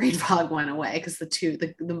her brain fog went away, because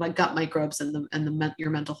the gut microbes and your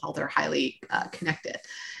mental health are highly connected.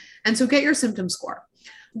 And so get your symptom score.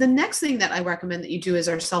 The next thing that I recommend that you do is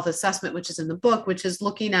our self-assessment, which is in the book, which is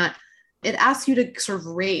looking at It asks you to sort of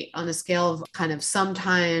rate on a scale of kind of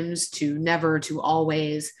sometimes to never to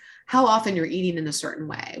always, how often you're eating in a certain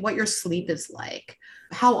way, what your sleep is like,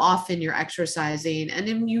 how often you're exercising. And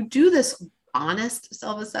then you do this honest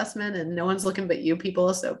self-assessment, and no one's looking but you,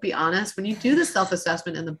 people. So be honest. When you do the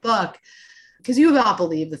self-assessment in the book, because you will not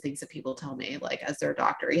believe the things that people tell me, like as their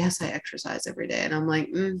doctor, yes, I exercise every day. And I'm like,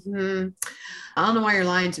 I don't know why you're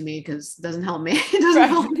lying to me, because it doesn't help me. It doesn't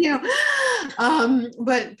help you.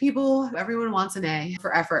 But everyone wants an A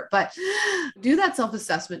for effort, but do that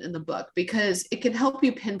self-assessment in the book because it can help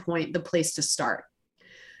you pinpoint the place to start.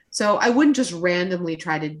 So I wouldn't just randomly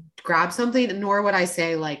try to grab something, nor would I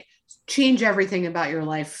say like, change everything about your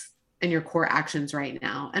life and your core actions right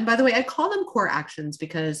now. And by the way, I call them core actions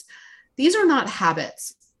because these are not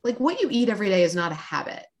habits. Like what you eat every day is not a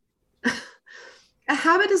habit. A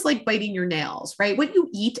habit is like biting your nails, right? What you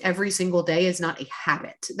eat every single day is not a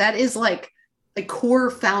habit. That is like a core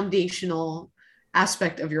foundational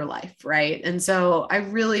aspect of your life, right? And so I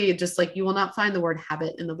really just like, you will not find the word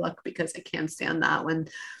habit in the book because I can't stand that when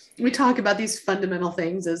we talk about these fundamental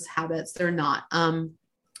things as habits. They're not.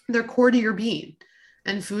 They're core to your being,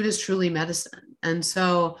 and food is truly medicine. And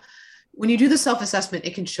so when you do the self-assessment,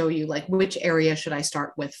 it can show you like, which area should I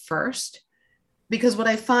start with first? Because what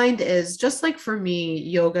I find is, just like for me,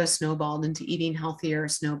 yoga snowballed into eating healthier,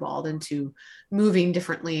 snowballed into moving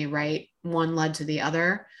differently, right? One led to the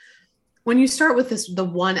other. When you start with the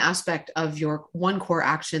one aspect of your one core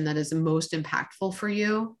action that is the most impactful for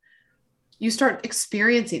you, you start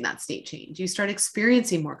experiencing that state change. You start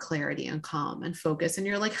experiencing more clarity and calm and focus. And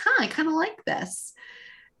you're like, I kind of like this.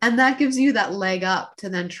 And that gives you that leg up to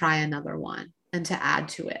then try another one and to add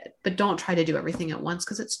to it. But don't try to do everything at once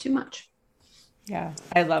because it's too much. Yeah,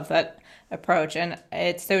 I love that approach. And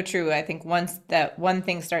it's so true. I think once that one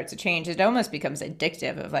thing starts to change, it almost becomes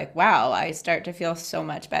addictive of like, wow, I start to feel so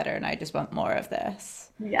much better and I just want more of this.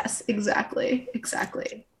 Yes, exactly.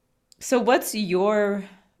 Exactly. So what's your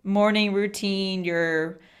morning routine,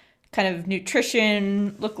 your kind of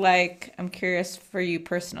nutrition look like? I'm curious for you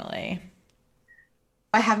personally.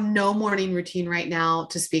 I have no morning routine right now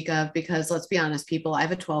to speak of because let's be honest, people, I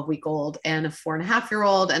have a 12-week-old and a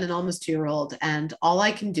 4.5-year-old and an almost 2-year-old. And all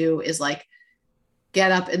I can do is like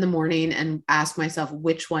get up in the morning and ask myself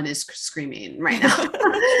which one is screaming right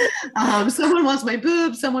now. Someone wants my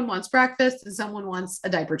boobs, someone wants breakfast, and someone wants a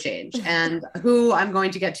diaper change. And who I'm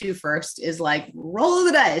going to get to first is like roll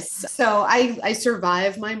the dice. So I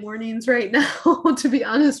survive my mornings right now, to be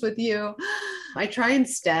honest with you. I try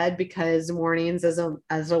instead, because mornings as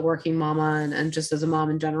a working mama and just as a mom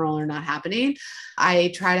in general are not happening.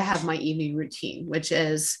 I try to have my evening routine, which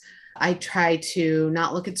is I try to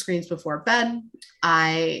not look at screens before bed.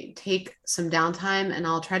 I take some downtime and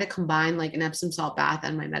I'll try to combine like an Epsom salt bath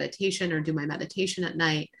and my meditation, or do my meditation at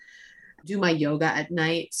night, do my yoga at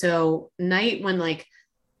night. So night when like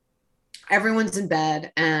everyone's in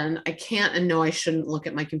bed and I can't and know I shouldn't look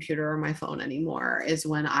at my computer or my phone anymore is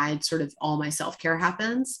when all my self-care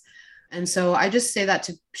happens. And so I just say that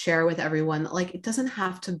to share with everyone that like, it doesn't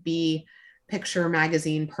have to be picture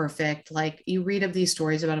magazine perfect. Like you read of these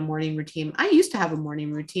stories about a morning routine. I used to have a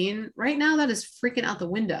morning routine. Right now that is freaking out the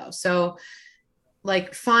window. So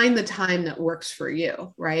like find the time that works for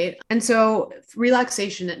you, right? And so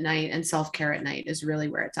relaxation at night and self-care at night is really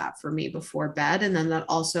where it's at for me before bed. And then that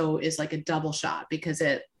also is like a double shot because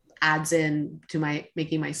it adds in to my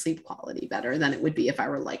making my sleep quality better than it would be if I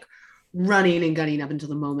were like running and gunning up until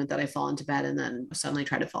the moment that I fall into bed and then suddenly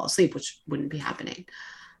try to fall asleep, which wouldn't be happening.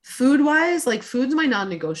 Food wise, like food's my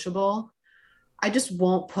non-negotiable. I just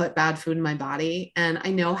won't put bad food in my body. And I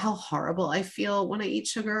know how horrible I feel when I eat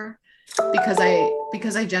sugar because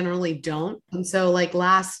I generally don't. And so like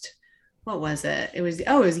what was it? It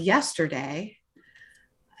was yesterday.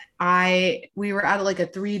 We were at like a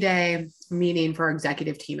 3-day meeting for our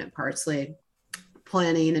executive team at Parsley,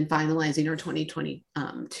 planning and finalizing our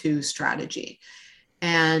 2022 strategy.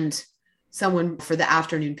 And someone for the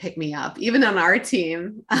afternoon pick me up, even on our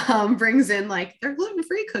team, brings in like they're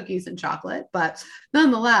gluten-free cookies and chocolate, but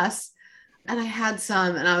nonetheless. And I had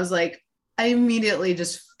some and I was like, I immediately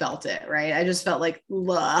just felt it, right? I just felt like,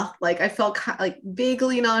 ugh. Like I felt like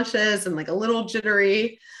vaguely nauseous and like a little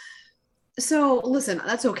jittery. So listen,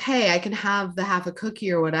 that's okay. I can have the half a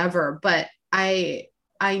cookie or whatever, but I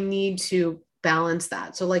need to balance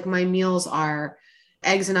that. So like my meals are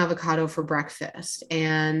eggs and avocado for breakfast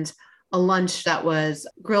and a lunch that was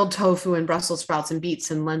grilled tofu and Brussels sprouts and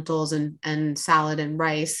beets and lentils and salad and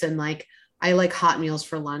rice. And like, I like hot meals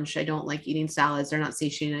for lunch. I don't like eating salads. They're not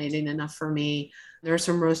satiating enough for me. There's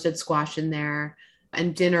some roasted squash in there.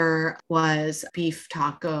 And dinner was beef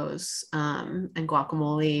tacos and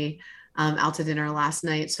guacamole. out to dinner last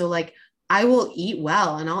night. So like I will eat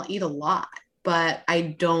well and I'll eat a lot, but I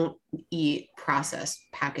don't eat processed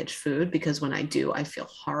packaged food because when I do, I feel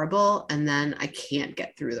horrible and then I can't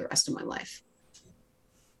get through the rest of my life.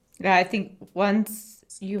 Yeah, I think once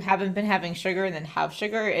you haven't been having sugar and then have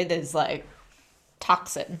sugar, it is like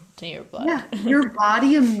toxin to your blood. Yeah, your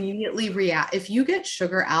body immediately react. If you get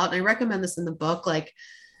sugar out, and I recommend this in the book, like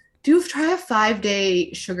do try a 5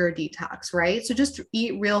 day sugar detox, right? So just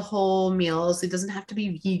eat real whole meals. It doesn't have to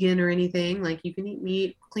be vegan or anything. Like you can eat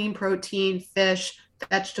meat, clean protein, fish,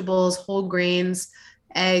 vegetables, whole grains,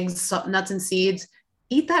 eggs, nuts, and seeds.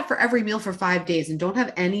 Eat that for every meal for 5 days and don't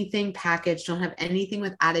have anything packaged. Don't have anything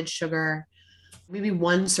with added sugar. Maybe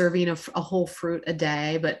one serving of a whole fruit a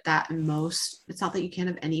day, but that most, it's not that you can't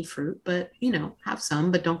have any fruit, but have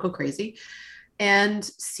some, but don't go crazy and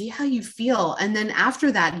see how you feel. And then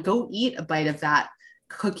after that, go eat a bite of that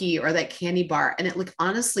cookie or that candy bar. And it like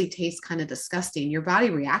honestly tastes kind of disgusting. Your body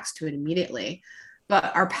reacts to it immediately,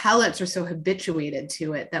 but our palates are so habituated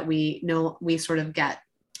to it that we know we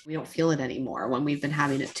don't feel it anymore when we've been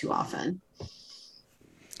having it too often.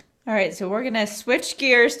 All right, so we're gonna switch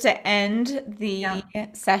gears to end the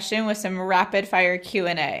Yeah. session with some rapid fire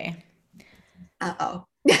Q&A. Uh-oh.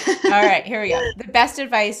 All right, here we go. The best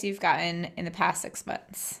advice you've gotten in the past 6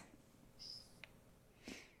 months.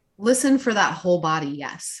 Listen for that whole body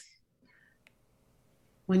yes.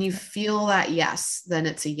 When you feel that yes, then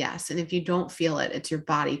it's a yes. And if you don't feel it, it's your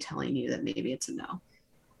body telling you that maybe it's a no.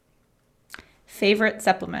 Favorite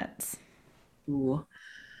supplements. Ooh.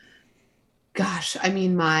 Gosh, I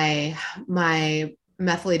mean, my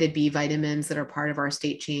methylated B vitamins that are part of our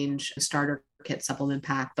state change starter kit supplement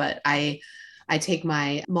pack, but I take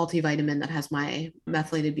my multivitamin that has my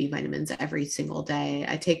methylated B vitamins every single day.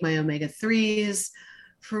 I take my omega 3s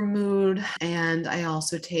for mood, and I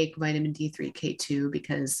also take vitamin D3 K2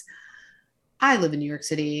 because I live in New York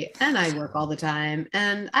City and I work all the time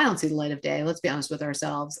and I don't see the light of day. Let's be honest with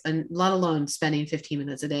ourselves. And let alone spending 15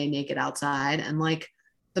 minutes a day naked outside. And like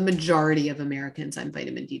the majority of Americans, I'm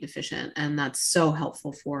vitamin D deficient. And that's so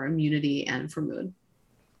helpful for immunity and for mood.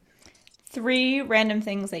 3 random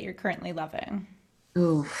things that you're currently loving.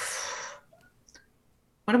 Ooh.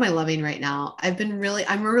 What am I loving right now? I'm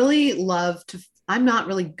really love to, I'm not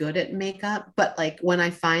really good at makeup, but like when I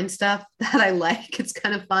find stuff that I like, it's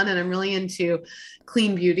kind of fun. And I'm really into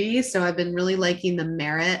clean beauty. So I've been really liking the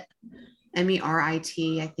Merit, Merit, I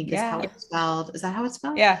think is how Yeah. it's spelled. Is that how it's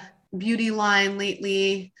spelled? Yeah. Beauty line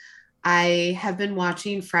lately. I have been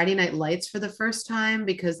watching Friday Night Lights for the first time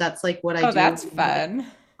because that's like what I Oh, do that's fun.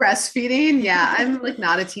 breastfeeding. Yeah, I'm like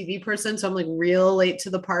not a TV person, so I'm like real late to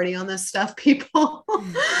the party on this stuff, people.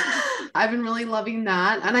 I've been really loving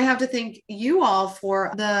that. And I have to thank you all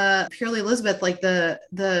for the Purely Elizabeth, like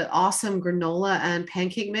the awesome granola and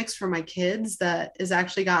pancake mix for my kids that is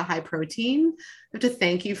actually got high protein. I have to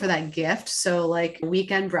thank you for that gift. So like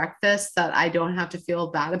weekend breakfast that I don't have to feel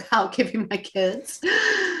bad about giving my kids.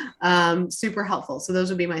 Super helpful. So those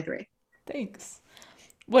would be my 3. Thanks.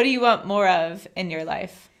 What do you want more of in your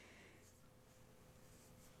life?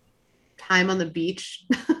 Time on the beach.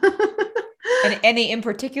 And any in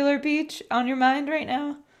particular beach on your mind right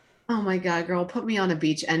now? Oh my God, girl, put me on a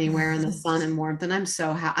beach anywhere in the sun and warmth. And I'm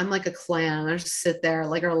so happy. I'm like a clam. I just sit there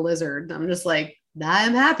like a lizard. I'm just like,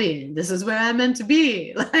 I'm happy. This is where I'm meant to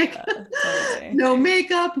be. Like, Totally. no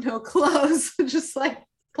makeup, no clothes, just like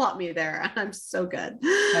plot me there. And I'm so good.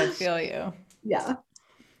 I feel you. Yeah.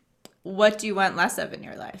 What do you want less of in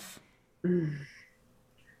your life? Mm.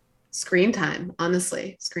 Screen time,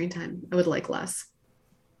 honestly, screen time. I would like less.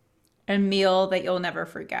 A meal that you'll never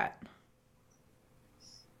forget.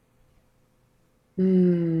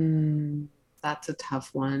 That's a tough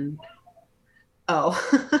one. Oh,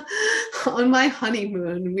 on my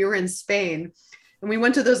honeymoon, we were in Spain and we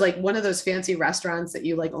went to those like one of those fancy restaurants that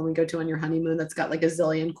you like only go to on your honeymoon that's got like a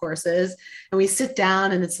zillion courses. And we sit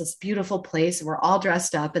down and it's this beautiful place and we're all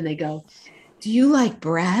dressed up and they go, "Do you like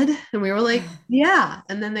bread?" And we were like, "Yeah."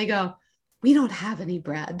 And then they go, "We don't have any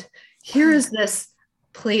bread. Here is this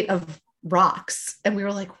plate of rocks." And we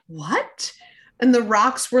were like, "What?" And the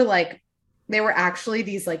rocks were like, they were actually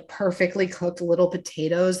these like perfectly cooked little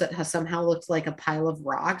potatoes that has somehow looked like a pile of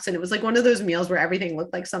rocks. And it was like one of those meals where everything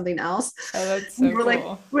looked like something else. Oh, that's We so were like,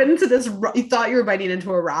 cool. went into this, you thought you were biting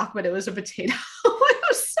into a rock, but it was a potato. It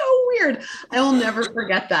was so weird. I will never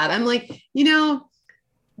forget that. I'm like,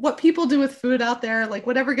 what people do with food out there, like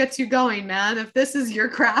whatever gets you going, man. If this is your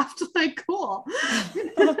craft, like cool.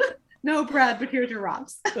 No bread, but here's your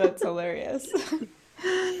rocks. That's hilarious.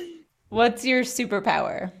 What's your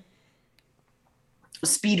superpower?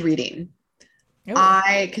 Speed reading. Oh,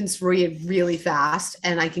 I can read really fast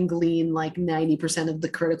and I can glean like 90% of the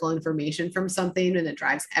critical information from something, and it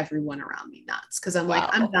drives everyone around me nuts because I'm like,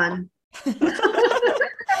 I'm wow. done.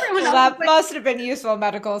 Everyone Well, else is that like, must have been useful in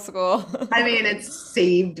medical school. I mean, it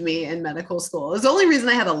saved me in medical school. It's the only reason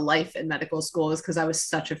I had a life in medical school is because I was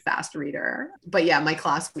such a fast reader. But yeah, my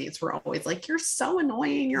classmates were always like, "You're so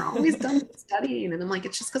annoying. You're always done studying." And I'm like,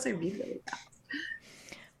 it's just because I read really fast.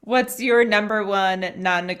 What's your number one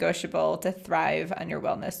non-negotiable to thrive on your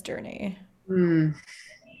wellness journey? Hmm.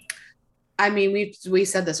 I mean, we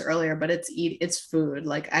said this earlier, but it's food.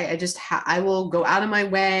 Like I just I will go out of my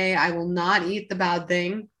way. I will not eat the bad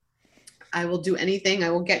thing. I will do anything. I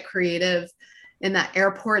will get creative. In that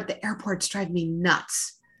airport, the airports drive me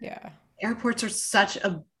nuts. Yeah, Airports are such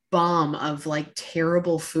a bomb of like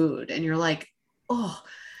terrible food, and you're like, oh.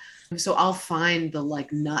 So I'll find the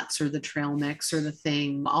like nuts or the trail mix or the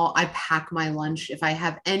thing. I pack my lunch if I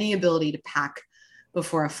have any ability to pack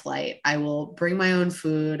before a flight. I will bring my own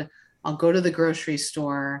food. I'll go to the grocery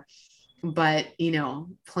store, but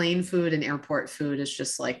plain food and airport food is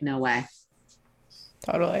just like no way.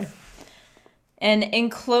 totally. And in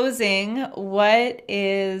closing, what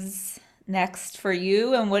is next for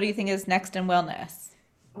you and what do you think is next in wellness?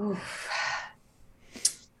 Oof.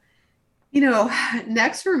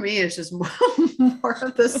 Next for me is just more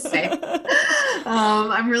of the same.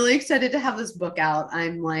 I'm really excited to have this book out.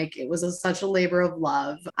 I'm like, it was such a labor of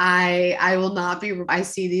love. I will not be. I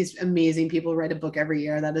see these amazing people write a book every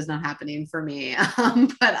year. That is not happening for me.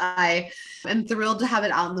 But I am thrilled to have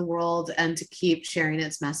it out in the world and to keep sharing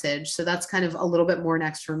its message. So that's kind of a little bit more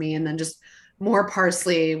next for me, and then just more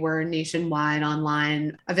Parsley. We're nationwide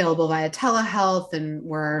online, available via telehealth, and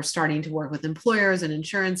we're starting to work with employers and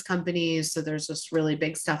insurance companies. So there's just really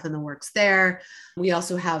big stuff in the works there. We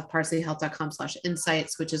also have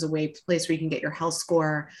parsleyhealth.com/insights, which is a place where you can get your health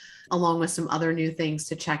score, along with some other new things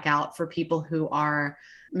to check out for people who are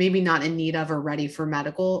maybe not in need of or ready for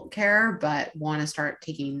medical care, but want to start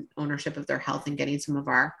taking ownership of their health and getting some of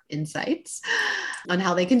our insights on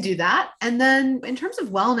how they can do that. And then in terms of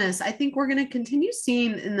wellness, I think we're going to continue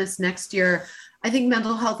seeing in this next year. I think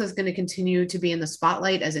mental health is going to continue to be in the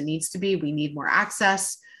spotlight as it needs to be. We need more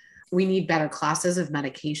access. We need better classes of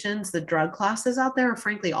medications. The drug classes out there are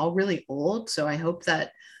frankly all really old. So I hope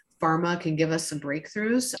that pharma can give us some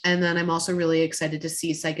breakthroughs. And then I'm also really excited to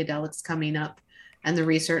see psychedelics coming up and the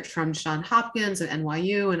research from Johns Hopkins and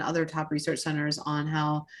NYU and other top research centers on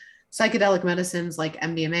how psychedelic medicines like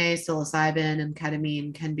MDMA, psilocybin, and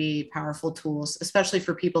ketamine can be powerful tools, especially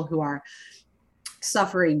for people who are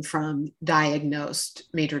suffering from diagnosed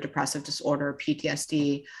major depressive disorder,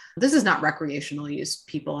 PTSD. This is not recreational use,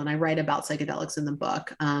 people. And I write about psychedelics in the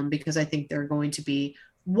book because I think they're going to be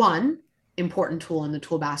one important tool in the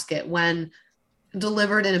tool basket when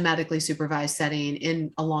delivered in a medically supervised setting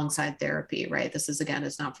in alongside therapy, right? This is, again,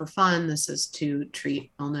 it's not for fun. This is to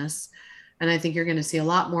treat illness. And I think you're going to see a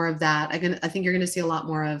lot more of that. I think you're going to see a lot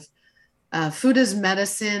more of food as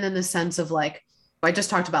medicine, in the sense of like, I just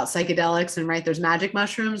talked about psychedelics, and right, there's magic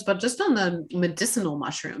mushrooms, but just on the medicinal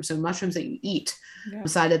mushrooms, so mushrooms that you eat, Yeah.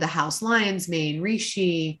 beside of the house lion's mane,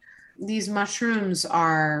 reishi, these mushrooms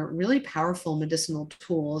are really powerful medicinal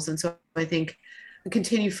tools. And so I think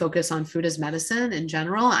continue focus on food as medicine in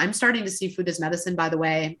general. I'm starting to see food as medicine, by the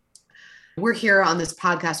way. We're here on this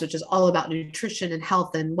podcast, which is all about nutrition and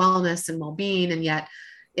health and wellness and well-being. And yet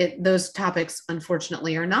those topics,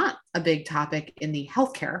 unfortunately, are not a big topic in the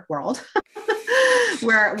healthcare world,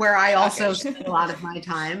 where I also spend a lot of my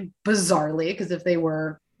time, bizarrely, because if they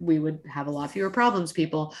were, we would have a lot fewer problems,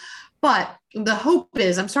 people. But the hope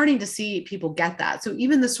is I'm starting to see people get that. So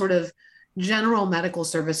even the sort of general medical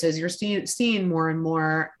services, you're seeing more and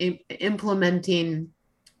more implementing.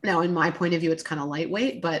 Now, in my point of view, it's kind of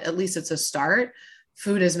lightweight, but at least it's a start.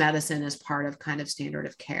 Food as medicine is part of kind of standard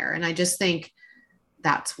of care. And I just think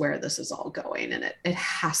that's where this is all going, and it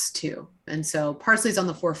has to. And so Parsley's on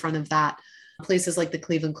the forefront of that. Places like the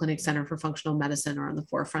Cleveland Clinic Center for Functional Medicine are on the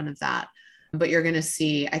forefront of that. But you're going to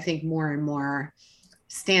see, I think, more and more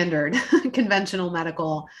standard conventional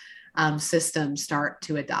medical systems start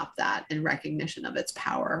to adopt that in recognition of its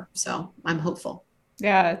power. So I'm hopeful.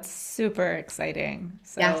 Yeah, it's super exciting.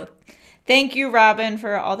 Yeah. So thank you, Robin,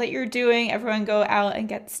 for all that you're doing. Everyone go out and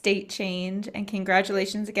get state change. And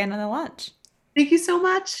congratulations again on the launch. Thank you so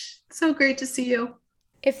much. So great to see you.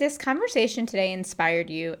 If this conversation today inspired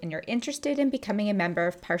you and you're interested in becoming a member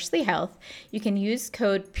of Parsley Health, you can use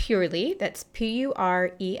code PURELY, that's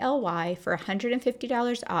PURELY, for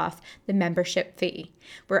 $150 off the membership fee.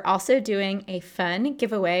 We're also doing a fun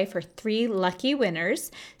giveaway for 3 lucky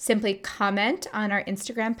winners. Simply comment on our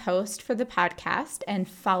Instagram post for the podcast and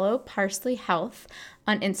follow Parsley Health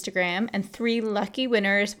on Instagram, and 3 lucky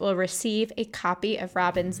winners will receive a copy of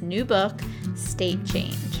Robin's new book, State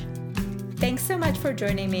Change. Thanks so much for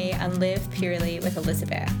joining me on Live Purely with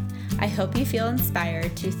Elizabeth. I hope you feel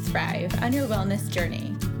inspired to thrive on your wellness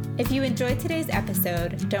journey. If you enjoyed today's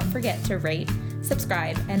episode, don't forget to rate,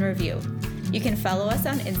 subscribe, and review. You can follow us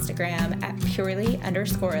on Instagram at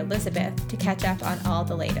purely_Elizabeth to catch up on all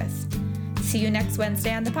the latest. See you next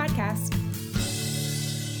Wednesday on the podcast.